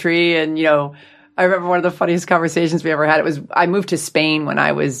the country. And, I remember one of the funniest conversations we ever had. I moved to Spain when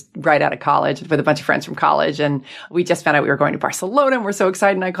I was right out of college with a bunch of friends from college. And we just found out we were going to Barcelona, and we're so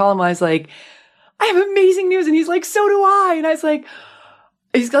excited. And I call him, and I was like, I have amazing news. And he's like, so do I. And I was like,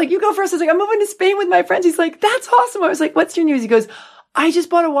 he's like, you go first. I was like, I'm moving to Spain with my friends. He's like, that's awesome. I was like, what's your news? He goes, I just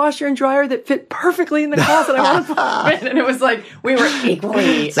bought a washer and dryer that fit perfectly in the closet. I want to put them in. And it was like, we were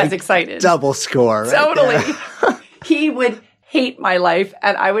equally as excited. Double score. Right totally. He would hate my life,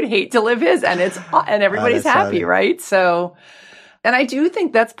 and I would hate to live his, and everybody's happy, funny. Right? So, and I do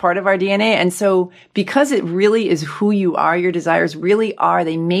think that's part of our DNA. And so, because it really is who you are, your desires really are,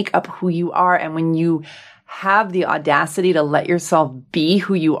 they make up who you are. And when you have the audacity to let yourself be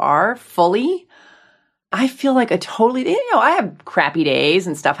who you are fully, I feel like I have crappy days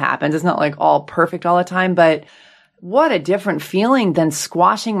and stuff happens. It's not like all perfect all the time, but what a different feeling than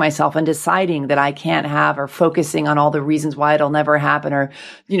squashing myself and deciding that I can't have, or focusing on all the reasons why it'll never happen, or,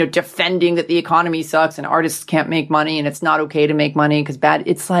 defending that the economy sucks and artists can't make money and it's not okay to make money because bad.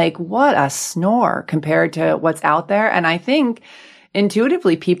 It's like, what a snore compared to what's out there. And I think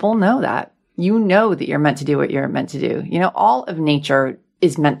intuitively people know that. That you're meant to do what you're meant to do. All of nature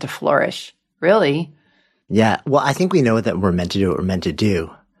is meant to flourish, really. Yeah. Well, I think we know that we're meant to do what we're meant to do.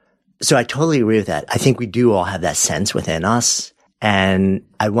 So I totally agree with that. I think we do all have that sense within us. And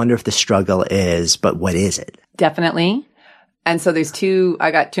I wonder if the struggle is, but what is it? Definitely. And so I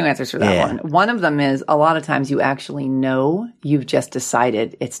got two answers for that one. One of them is a lot of times you actually know, you've just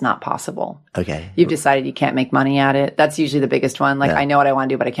decided it's not possible. Okay. You've decided you can't make money at it. That's usually the biggest one. I know what I want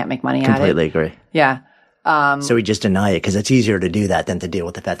to do, but I can't make money at it. Completely agree. Yeah. So we just deny it because it's easier to do that than to deal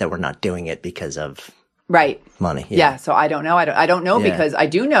with the fact that we're not doing it because of right. money. Yeah. So I don't know. I don't know because I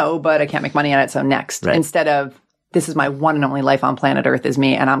do know, but I can't make money at it. So next, instead of this is my one and only life on planet Earth is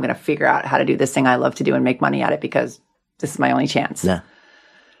me, and I'm going to figure out how to do this thing I love to do and make money at it because this is my only chance. Yeah.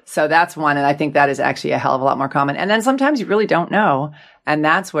 So that's one. And I think that is actually a hell of a lot more common. And then sometimes you really don't know. And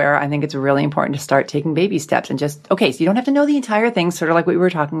that's where I think it's really important to start taking baby steps and just, so you don't have to know the entire thing, sort of like what we were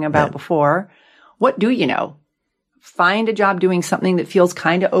talking about before. What do you know? Find a job doing something that feels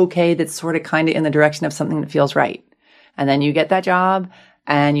kind of okay, that's sort of kind of in the direction of something that feels right. And then you get that job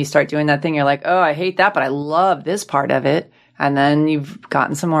and you start doing that thing. You're like, oh, I hate that, but I love this part of it. And then you've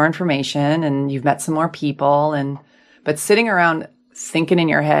gotten some more information and you've met some more people. But sitting around thinking in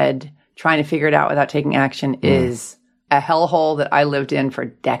your head, trying to figure it out without taking action is a hellhole that I lived in for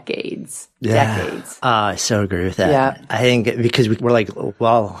decades. Yeah. Decades. I so agree with that. Yeah. I think because we're like,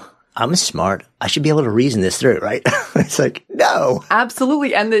 well, I'm smart. I should be able to reason this through, right? It's like, no.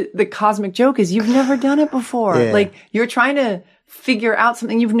 Absolutely. And the cosmic joke is you've never done it before. Yeah. Like you're trying to figure out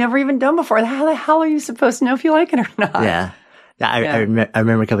something you've never even done before. How the hell are you supposed to know if you like it or not? Yeah. I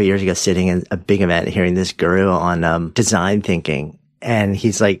remember a couple of years ago sitting in a big event, hearing this guru on design thinking. And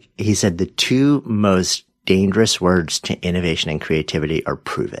he said the two most dangerous words to innovation and creativity are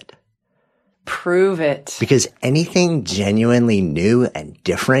prove it. Prove it. Because anything genuinely new and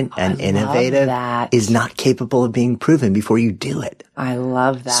different and innovative is not capable of being proven before you do it. I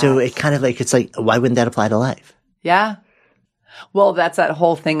love that. So it kind of like, it's like, why wouldn't that apply to life? Yeah. Well, that's that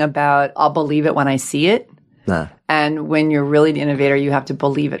whole thing about I'll believe it when I see it. No. And when you're really the innovator, you have to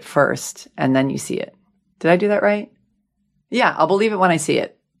believe it first and then you see it. Did I do that right? Yeah, I'll believe it when I see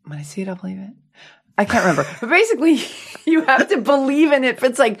it. When I see it, I'll believe it. I can't remember. But basically, you have to believe in it.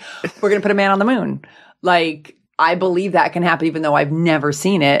 It's like, we're going to put a man on the moon. Like, I believe that can happen even though I've never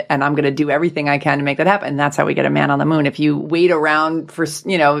seen it. And I'm going to do everything I can to make that happen. And that's how we get a man on the moon. If you wait around for,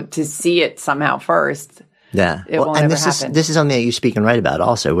 to see it somehow first. Yeah. It won't ever happen. This is something that you speak and write about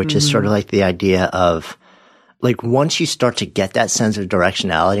also, which is sort of like the idea of, like, once you start to get that sense of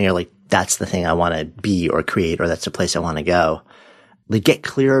directionality, you're like, that's the thing I want to be or create, or that's the place I want to go. Like, get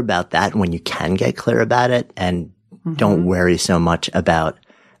clear about that when you can get clear about it, and don't worry so much about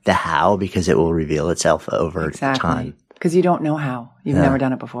the how, because it will reveal itself over time. Because you don't know how. You've never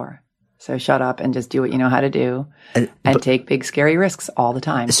done it before. So shut up and just do what you know how to do and take big, scary risks all the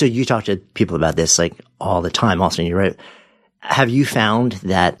time. So you talk to people about this like all the time also, and you're right. Have you found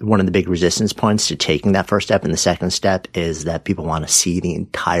that one of the big resistance points to taking that first step and the second step is that people want to see the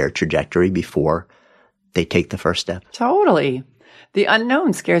entire trajectory before they take the first step? Totally. The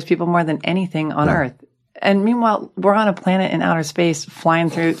unknown scares people more than anything on Earth. And meanwhile, we're on a planet in outer space flying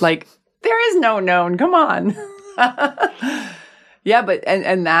through, like, there is no known. Come on. Yeah, but,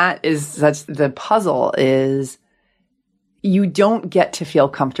 and that is such, the puzzle is you don't get to feel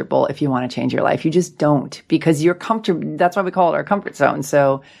comfortable if you want to change your life. You just don't, because you're comfortable. That's why we call it our comfort zone.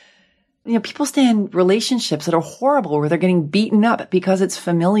 So, people stay in relationships that are horrible where they're getting beaten up because it's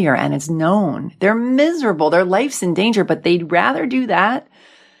familiar and it's known. They're miserable. Their life's in danger, but they'd rather do that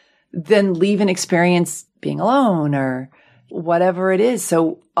than leave and experience being alone or whatever it is.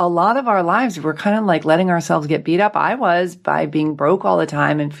 So a lot of our lives, we're kind of like letting ourselves get beat up. I was, by being broke all the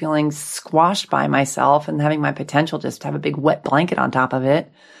time and feeling squashed by myself and having my potential just have a big wet blanket on top of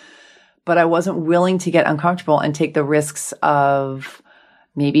it. But I wasn't willing to get uncomfortable and take the risks of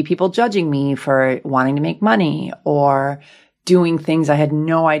maybe people judging me for wanting to make money or doing things I had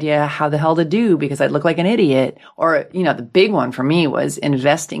no idea how the hell to do because I'd look like an idiot. Or, the big one for me was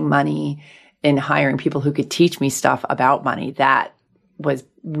investing money in hiring people who could teach me stuff about money. That was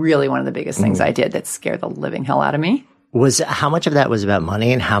really one of the biggest things I did that scared the living hell out of me. How much of that was about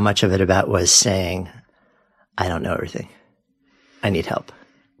money and how much of it was saying, I don't know everything. I need help?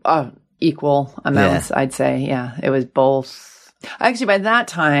 Equal amounts, I'd say. Yeah, it was both. Actually, by that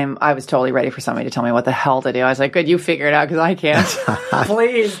time, I was totally ready for somebody to tell me what the hell to do. I was like, good, you figure it out because I can't.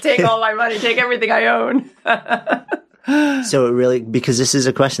 Please take all my money, take everything I own. So it really, because this is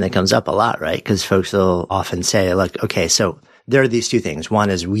a question that comes up a lot, right? Because folks will often say, like, okay, so there are these two things.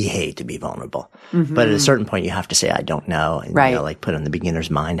 One is we hate to be vulnerable, but at a certain point you have to say, I don't know. And, like put on the beginner's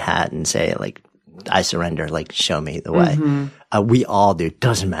mind hat and say, like, I surrender, like, show me the way. We all do. It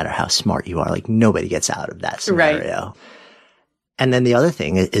doesn't matter how smart you are. Like, nobody gets out of that scenario. Right. And then the other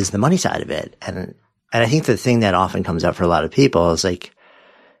thing is the money side of it. And I think the thing that often comes up for a lot of people is like,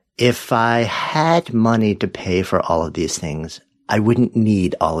 if I had money to pay for all of these things, I wouldn't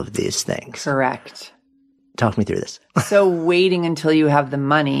need all of these things. Correct. Talk me through this. So waiting until you have the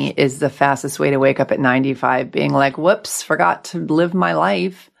money is the fastest way to wake up at 95 being like, whoops, forgot to live my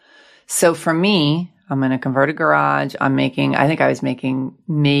life. So for me, I'm in a converted garage. I think I was making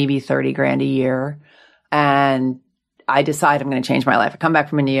maybe 30 grand a year. And I decide I'm going to change my life. I come back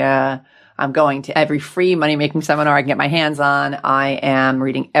from India. I'm going to every free money-making seminar I can get my hands on. I am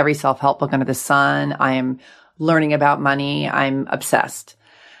reading every self-help book under the sun. I am learning about money. I'm obsessed.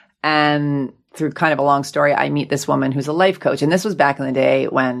 And through kind of a long story, I meet this woman who's a life coach. And this was back in the day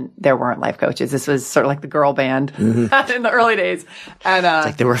when there weren't life coaches. This was sort of like the girl band in the early days. And it's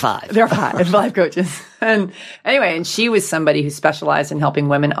like there were five. There were five life coaches. And anyway, and she was somebody who specialized in helping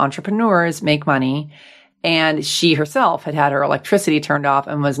women entrepreneurs make money. And she herself had her electricity turned off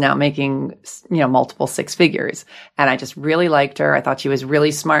and was now making, multiple six figures. And I just really liked her. I thought she was really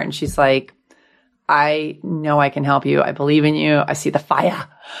smart. And she's like, I know I can help you. I believe in you. I see the fire.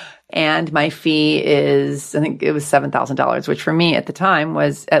 And my fee is, I think it was $7,000, which for me at the time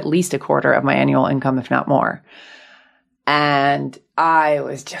was at least a quarter of my annual income, if not more. And I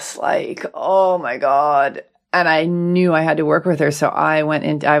was just like, oh my God. And I knew I had to work with her. So I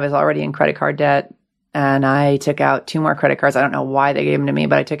was already in credit card debt, and I took out 2 more credit cards. I don't know why they gave them to me,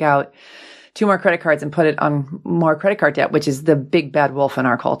 but I took out 2 more credit cards and put it on more credit card debt, which is the big bad wolf in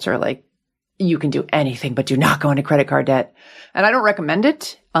our culture. Like, you can do anything, but do not go into credit card debt. And I don't recommend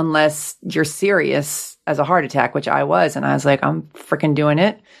it unless you're serious as a heart attack, which I was. And I was like, I'm freaking doing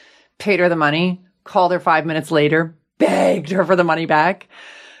it. Paid her the money, called her 5 minutes later, begged her for the money back.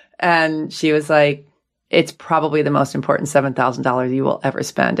 And she was like, it's probably the most important $7,000 you will ever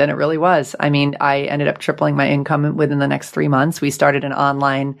spend. And it really was. I mean, I ended up tripling my income within the next 3 months. We started an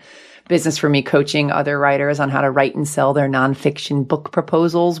online business for me, coaching other writers on how to write and sell their nonfiction book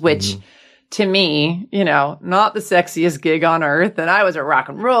proposals, which to me, not the sexiest gig on earth. And I was a rock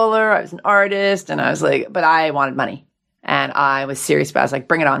and roller. I was an artist. And I was like, but I wanted money. And I was serious about it. I was like,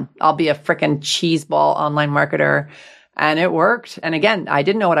 bring it on. I'll be a freaking cheeseball online marketer. And it worked. And again, I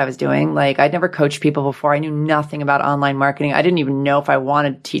didn't know what I was doing. Like, I'd never coached people before. I knew nothing about online marketing. I didn't even know if I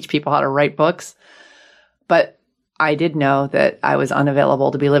wanted to teach people how to write books. But I did know that I was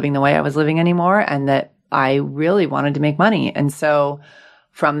unavailable to be living the way I was living anymore, and that I really wanted to make money. And so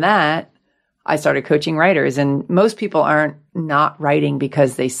from that, I started coaching writers. And most people aren't not writing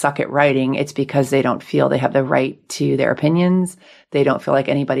because they suck at writing. It's because they don't feel they have the right to their opinions. They don't feel like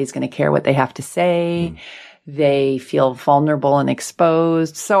anybody's going to care what they have to say. They feel vulnerable and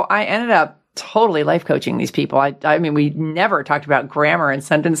exposed. So I ended up totally life coaching these people. I mean, we never talked about grammar and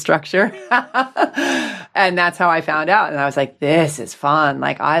sentence structure. And that's how I found out. And I was like, this is fun.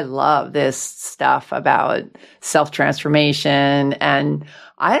 Like, I love this stuff about self-transformation. And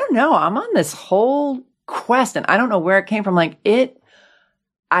I don't know, I'm on this whole quest, and I don't know where it came from.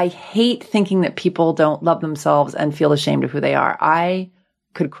 I hate thinking that people don't love themselves and feel ashamed of who they are. I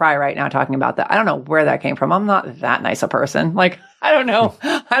could cry right now talking about that. I don't know where that came from. I'm not that nice a person. Like, I don't know.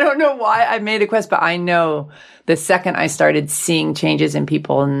 I don't know why I made the quest, but I know the second I started seeing changes in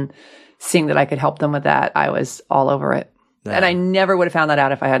people and seeing that I could help them with that, I was all over it. Yeah. And I never would have found that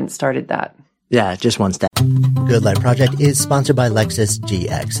out if I hadn't started that. Yeah, just one step. Good Life Project is sponsored by Lexus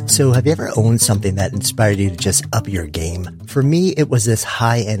GX. So have you ever owned something that inspired you to just up your game? For me, it was this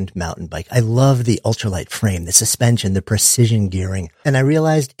high-end mountain bike. I love the ultralight frame, the suspension, the precision gearing, and I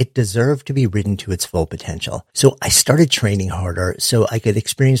realized it deserved to be ridden to its full potential. So I started training harder so I could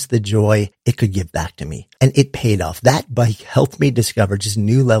experience the joy it could give back to me. And it paid off. That bike helped me discover just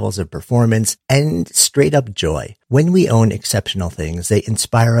new levels of performance and straight up joy. When we own exceptional things, they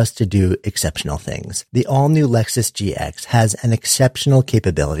inspire us to do exceptional things. The all-new Lexus GX has an exceptional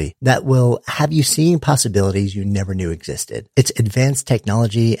capability that will have you seeing possibilities you never knew existed. Its advanced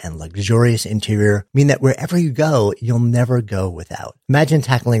technology and luxurious interior mean that wherever you go, you'll never go without. Imagine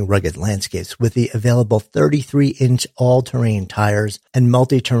tackling rugged landscapes with the available 33-inch all-terrain tires and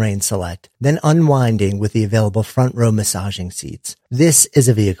multi-terrain select, then unwinding with the available front-row massaging seats. This is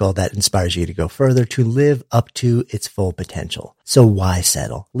a vehicle that inspires you to go further, to live up to its full potential. So why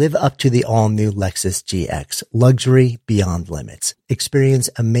settle? Live up to the all-new Lexus GX. Luxury beyond limits. Experience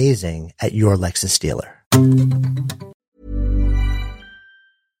amazing at your Lexus dealer.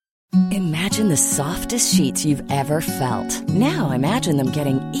 Imagine the softest sheets you've ever felt. Now imagine them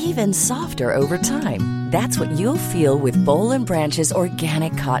getting even softer over time. That's what you'll feel with Boll & Branch's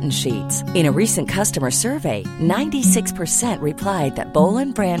organic cotton sheets. In a recent customer survey, 96% replied that Boll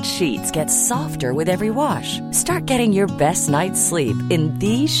 & Branch sheets get softer with every wash. Start getting your best night's sleep in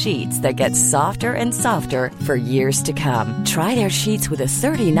these sheets that get softer and softer for years to come. Try their sheets with a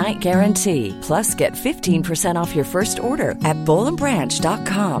 30-night guarantee. Plus, get 15% off your first order at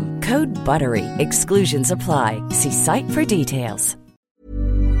bollandbranch.com. Code BUTTERY. Exclusions apply. See site for details.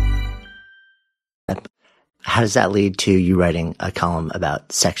 How does that lead to you writing a column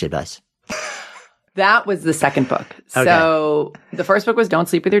about sex advice? That was the second book. Okay. So the first book was Don't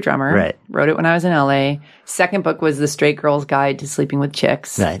Sleep With Your Drummer. Right. Wrote it when I was in LA. Second book was The Straight Girl's Guide to Sleeping with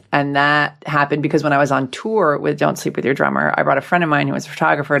Chicks. Right. And that happened because when I was on tour with Don't Sleep With Your Drummer, I brought a friend of mine who was a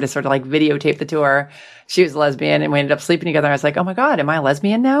photographer to sort of like videotape the tour. She was a lesbian and we ended up sleeping together. I was like, oh my God, am I a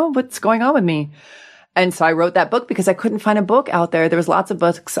lesbian now? What's going on with me? And so I wrote that book because I couldn't find a book out there. There was lots of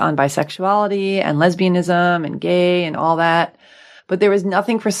books on bisexuality and lesbianism and gay and all that. But there was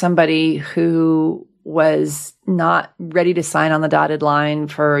nothing for somebody who was not ready to sign on the dotted line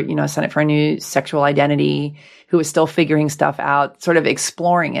for, Sign Up for a New Sexual Identity, who was still figuring stuff out, sort of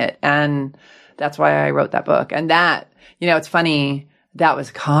exploring it. And that's why I wrote that book. And that, it's funny, that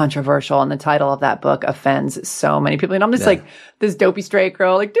was controversial. And the title of that book offends so many people. And I'm just like this dopey straight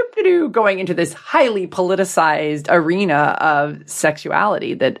girl, like going into this highly politicized arena of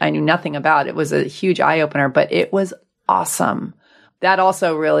sexuality that I knew nothing about. It was a huge eye opener, but it was awesome. That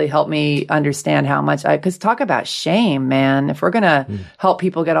also really helped me understand how much because talk about shame, man. If we're going to help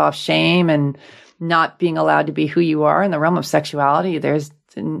people get off shame and not being allowed to be who you are in the realm of sexuality, there's,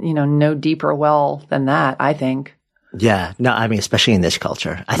 no deeper well than that, I think. Yeah. No, I mean, especially in this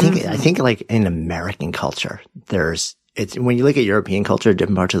culture. I think like in American culture, when you look at European culture,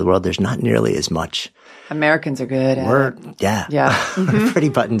 different parts of the world, there's not nearly as much. Americans are good at it. Yeah. We're pretty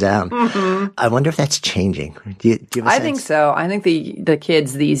buttoned down. I wonder if that's changing. Do you have a sense? I think so. I think the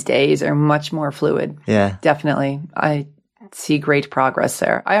kids these days are much more fluid. Yeah. Definitely. I see great progress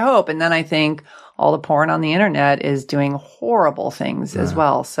there. I hope. And then I think all the porn on the internet is doing horrible things as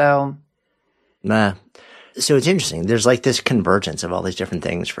well. So. So it's interesting. There's like this convergence of all these different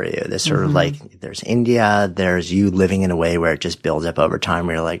things for you. This sort of like, there's India, there's you living in a way where it just builds up over time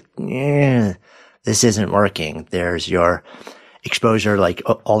where you're like, this isn't working. There's your exposure, like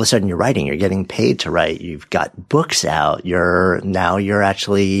all of a sudden you're writing, you're getting paid to write. You've got books out. You're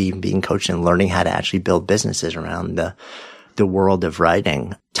actually being coached and learning how to actually build businesses around the world of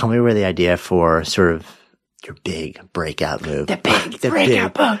writing. Tell me where the idea for sort of your big breakout move. The big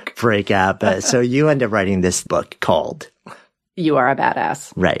breakout book. Breakout. So you end up writing this book called You Are a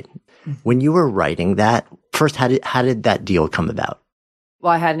Badass. Right. When you were writing that, first, how did that deal come about?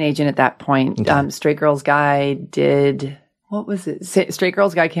 Well, I had an agent at that point. Okay. Straight Girls Guy what was it? Straight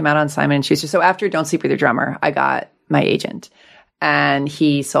Girls Guy came out on Simon & Schuster. So after Don't Sleep With Your Drummer, I got my agent. And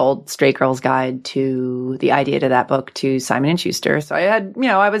he sold Straight Girls Guide to the idea to that book to Simon & Schuster. So I had,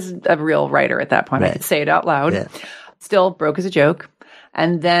 I was a real writer at that point. Right. I could say it out loud. Yeah. Still broke as a joke.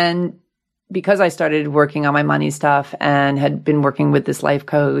 And then because I started working on my money stuff and had been working with this life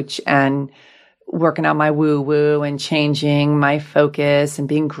coach and working on my woo-woo and changing my focus and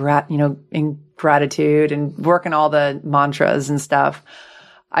being in gratitude and working all the mantras and stuff,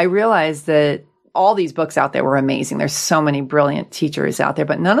 I realized that all these books out there were amazing. There's so many brilliant teachers out there,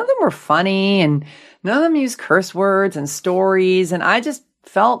 but none of them were funny and none of them used curse words and stories. And I just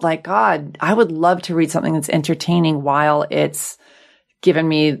felt like, God, I would love to read something that's entertaining while it's giving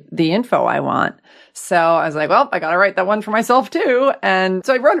me the info I want. So I was like, well, I got to write that one for myself too. And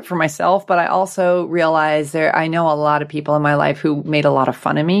so I wrote it for myself, but I also realized I know a lot of people in my life who made a lot of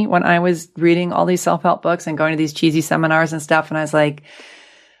fun of me when I was reading all these self-help books and going to these cheesy seminars and stuff. And I was like,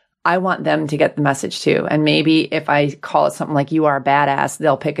 I want them to get the message too. And maybe if I call it something like You Are a Badass,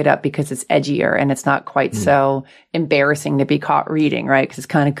 they'll pick it up because it's edgier and it's not quite so embarrassing to be caught reading, right? Because it's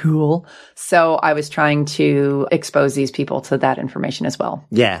kind of cool. So I was trying to expose these people to that information as well.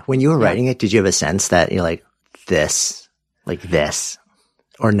 Yeah. When you were writing it, did you have a sense that you're like this,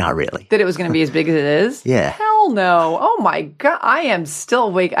 or not really? That it was going to be as big as it is? Yeah. Hell no. Oh my God. I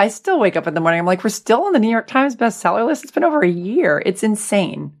still wake up in the morning. I'm like, we're still on the New York Times bestseller list. It's been over a year. It's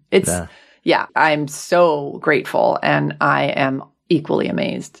insane. I'm so grateful and I am equally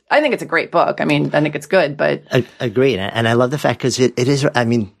amazed. I think it's a great book. I mean, I think it's good, but. Agreed. And I love the fact because it is, I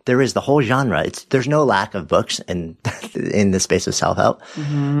mean, there is the whole genre. There's no lack of books in the space of self-help.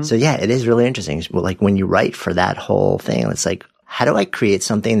 Mm-hmm. So yeah, it is really interesting. Like when you write for that whole thing, it's like, how do I create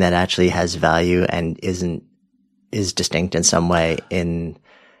something that actually has value and is distinct in some way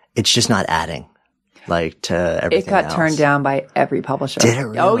it's just not adding to everything else. It got turned down by every publisher. Did it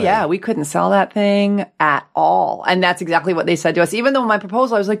really? Oh yeah. We couldn't sell that thing at all. And that's exactly what they said to us. Even though my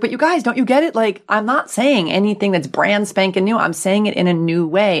proposal, I was like, but you guys, don't you get it? Like, I'm not saying anything that's brand spanking new. I'm saying it in a new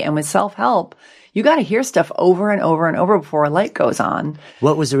way. And with self-help, you got to hear stuff over and over and over before a light goes on.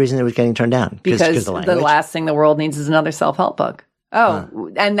 What was the reason it was getting turned down? Because the last thing the world needs is another self-help book.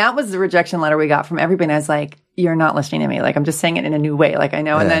 And that was the rejection letter we got from everybody. And I was like, you're not listening to me. Like, I'm just saying it in a new way. Like, I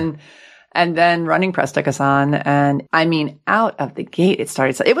know. Yeah. And then Running Press took us on. And I mean, out of the gate,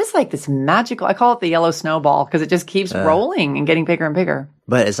 it was like this magical, I call it the yellow snowball because it just keeps rolling and getting bigger and bigger.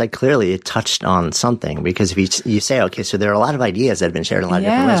 But it's like clearly it touched on something because if you say, okay, so there are a lot of ideas that have been shared in a lot of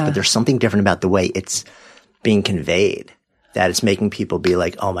different ways, but there's something different about the way it's being conveyed that it's making people be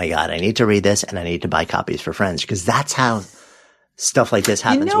like, oh my God, I need to read this and I need to buy copies for friends because that's how stuff like this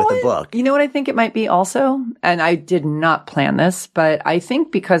happens with a book. You know what I think it might be also? And I did not plan this, but I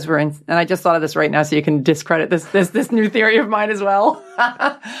think because we're in, and I just thought of this right now so you can discredit this new theory of mine as well.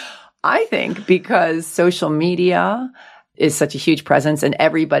 I think because social media is such a huge presence and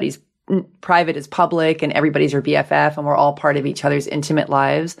everybody's private is public and everybody's your BFF and we're all part of each other's intimate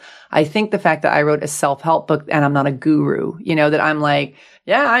lives. I think the fact that I wrote a self-help book and I'm not a guru, that I'm like,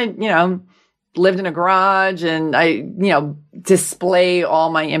 I lived in a garage and I, display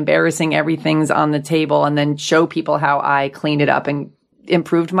all my embarrassing everythings on the table and then show people how I cleaned it up and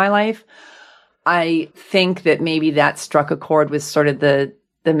improved my life. I think that maybe that struck a chord with sort of the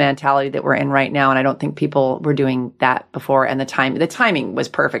the mentality that we're in right now. And I don't think people were doing that before. And the timing was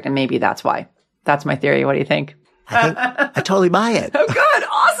perfect. And maybe that's why. That's my theory. What do you think? I totally buy it. Oh, good.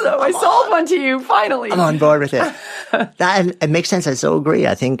 Awesome. I sold one to you, finally. I'm on board with it. It makes sense. I so agree.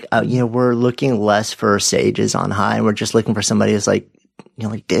 I think, we're looking less for sages on high, and we're just looking for somebody who's like,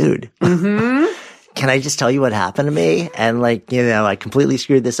 dude, can I just tell you what happened to me? And I completely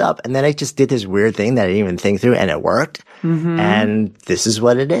screwed this up. And then I just did this weird thing that I didn't even think through, and it worked. And this is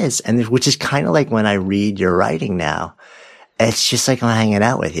what it is. And which is kind of like when I read your writing now, it's just like I'm hanging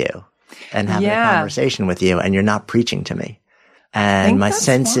out with you and having a conversation with you, and you're not preaching to me. And my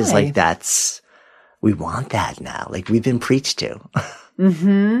sense is like we want that now. Like we've been preached to.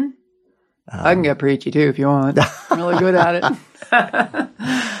 I can get preachy too if you want. I'm really good at it.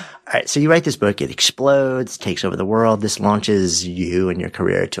 All right. So you write this book, it explodes, takes over the world. This launches you and your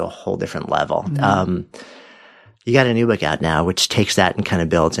career to a whole different level. You got a new book out now, which takes that and kind of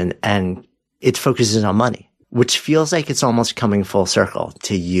builds and it focuses on money, which feels like it's almost coming full circle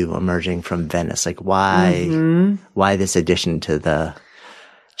to you emerging from Venice. Like why this addition to the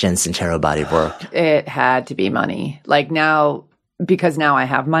Jen Sincero body of work? It had to be money. Because now I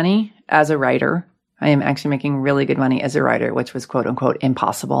have money as a writer. I am actually making really good money as a writer, which was quote unquote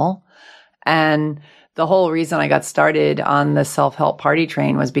impossible. And the whole reason I got started on the self-help party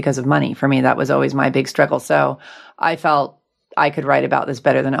train was because of money. For me, that was always my big struggle. So I felt I could write about this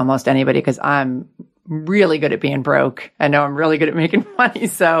better than almost anybody because I'm really good at being broke. I know I'm really good at making money.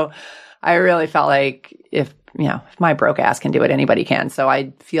 So I really felt like if my broke ass can do it, anybody can. So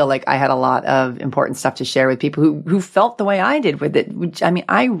I feel like I had a lot of important stuff to share with people who felt the way I did with it. Which,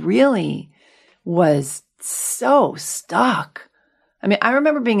 I really was so stuck. I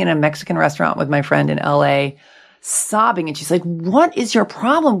remember being in a Mexican restaurant with my friend in LA sobbing, and she's like, what is your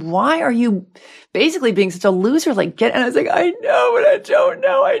problem? Why are you basically being such a loser? And I was like, I know, but I don't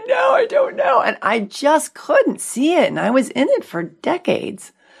know. I don't know. And I just couldn't see it. And I was in it for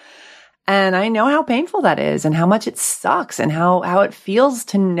decades. And I know how painful that is and how much it sucks and how it feels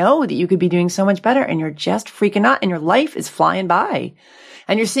to know that you could be doing so much better and you're just freaking out and your life is flying by.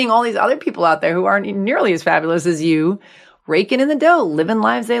 And you're seeing all these other people out there who aren't nearly as fabulous as you, raking in the dough, living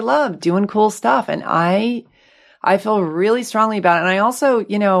lives they love, doing cool stuff. And I feel really strongly about it. And I also,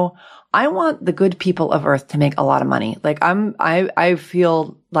 I want the good people of Earth to make a lot of money. I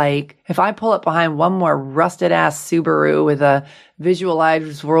feel like if I pull up behind one more rusted ass Subaru with a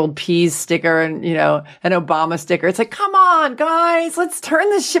Visualize World Peace sticker and, an Obama sticker, it's like, come on, guys, let's turn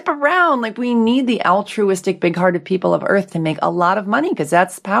this ship around. We need the altruistic, big-hearted people of Earth to make a lot of money because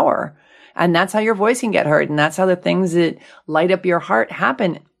that's power. And that's how your voice can get heard. And that's how the things that light up your heart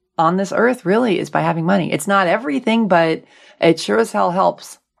happen on this earth really is by having money. It's not everything, but it sure as hell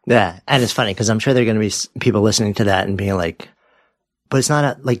helps. Yeah. And it's funny because I'm sure there are going to be people listening to that and being like, but it's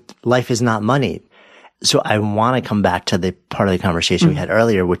not life is not money. So I want to come back to the part of the conversation we had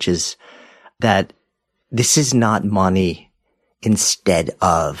earlier, which is that this is not money instead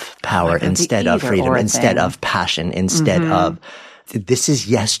of power, instead of freedom, instead of passion, instead of, this is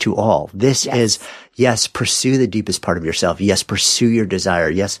yes to all. This is, yes, pursue the deepest part of yourself. Yes, pursue your desire.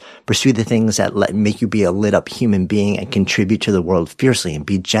 Yes, pursue the things that make you be a lit up human being and contribute to the world fiercely and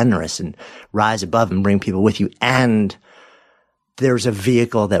be generous and rise above and bring people with you. And there's a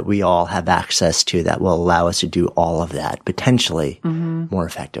vehicle that we all have access to that will allow us to do all of that potentially more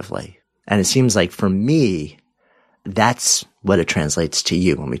effectively. And it seems like for me, that's what it translates to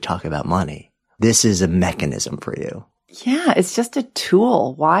you when we talk about money. This is a mechanism for you. Yeah, it's just a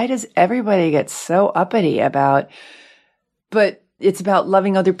tool. Why does everybody get so uppity but it's about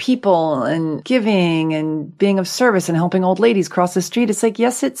loving other people and giving and being of service and helping old ladies cross the street. It's like,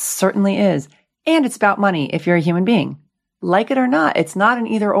 yes, it certainly is. And it's about money if you're a human being. Like it or not, it's not an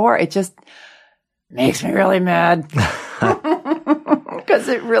either or. It just makes me really mad because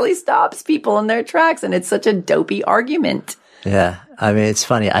it really stops people in their tracks. And it's such a dopey argument. Yeah. It's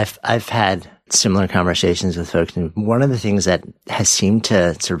funny. I've had similar conversations with folks. And one of the things that has seemed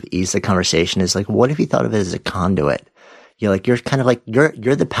to sort of ease the conversation is what if you thought of it as a conduit? You're kind of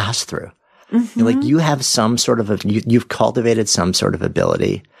you're the pass through. You have some sort of you've cultivated some sort of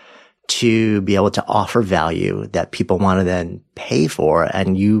ability to be able to offer value that people want to then pay for,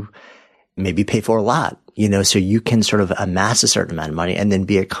 and you maybe pay for a lot, so you can sort of amass a certain amount of money and then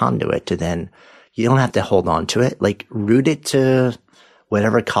be a conduit to then, you don't have to hold on to it, root it to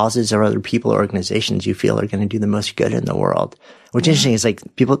whatever causes or other people or organizations you feel are going to do the most good in the world. What's interesting is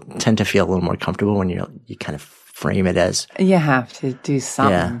people tend to feel a little more comfortable when you kind of frame it as, you have to do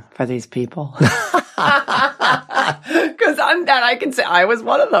something for these people. Because I can say I was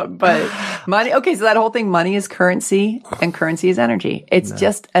one of them, but Money. Okay. So that whole thing, money is currency and currency is energy. It's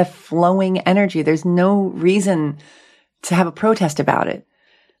just a flowing energy. There's no reason to have a protest about it,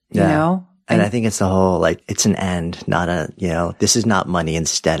 you know? And I think it's the whole, like, it's an end, not a, you know, this is not money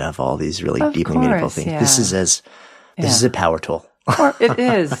instead of all these really deeply meaningful things. Yeah. This is a power tool. Or it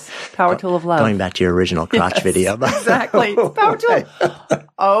is. Power tool of love. Going back to your original crotch video. Exactly. It's power tool.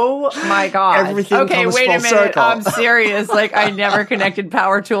 Oh my God. Everything okay, comes wait full a minute. circle. I'm serious. Like, I never connected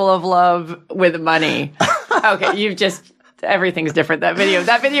power tool of love with money. Okay, everything's different. That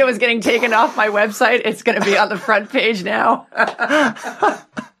video is getting taken off my website. It's going to be on the front page now.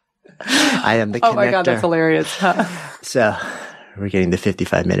 I am the connector. Oh my God, that's hilarious. So we're getting the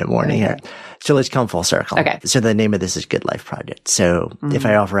 55-minute warning here. So let's come full circle. Okay. So the name of this is Good Life Project. So if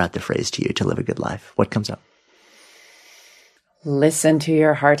I offer out the phrase to you to live a good life, what comes up? Listen to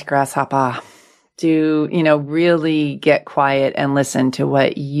your heart, grasshopper. Really get quiet and listen to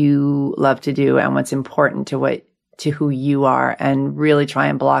what you love to do and what's important to who you are, and really try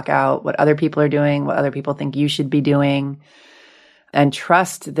and block out what other people are doing, what other people think you should be doing, and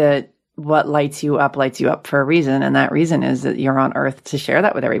trust that what lights you up for a reason. And that reason is that you're on earth to share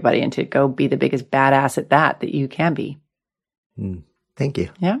that with everybody and to go be the biggest badass at that you can be. Thank you.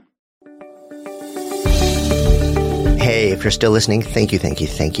 Yeah. Hey, if you're still listening, thank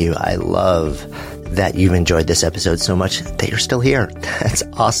you. I love that you've enjoyed this episode so much that you're still here. That's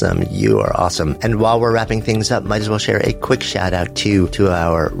awesome. You are awesome. And while we're wrapping things up, might as well share a quick shout out to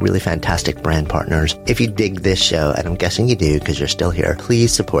our really fantastic brand partners. If you dig this show, and I'm guessing you do because you're still here,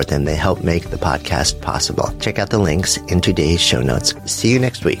 please support them. They help make the podcast possible. Check out the links in today's show notes. See you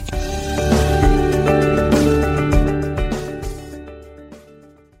next week.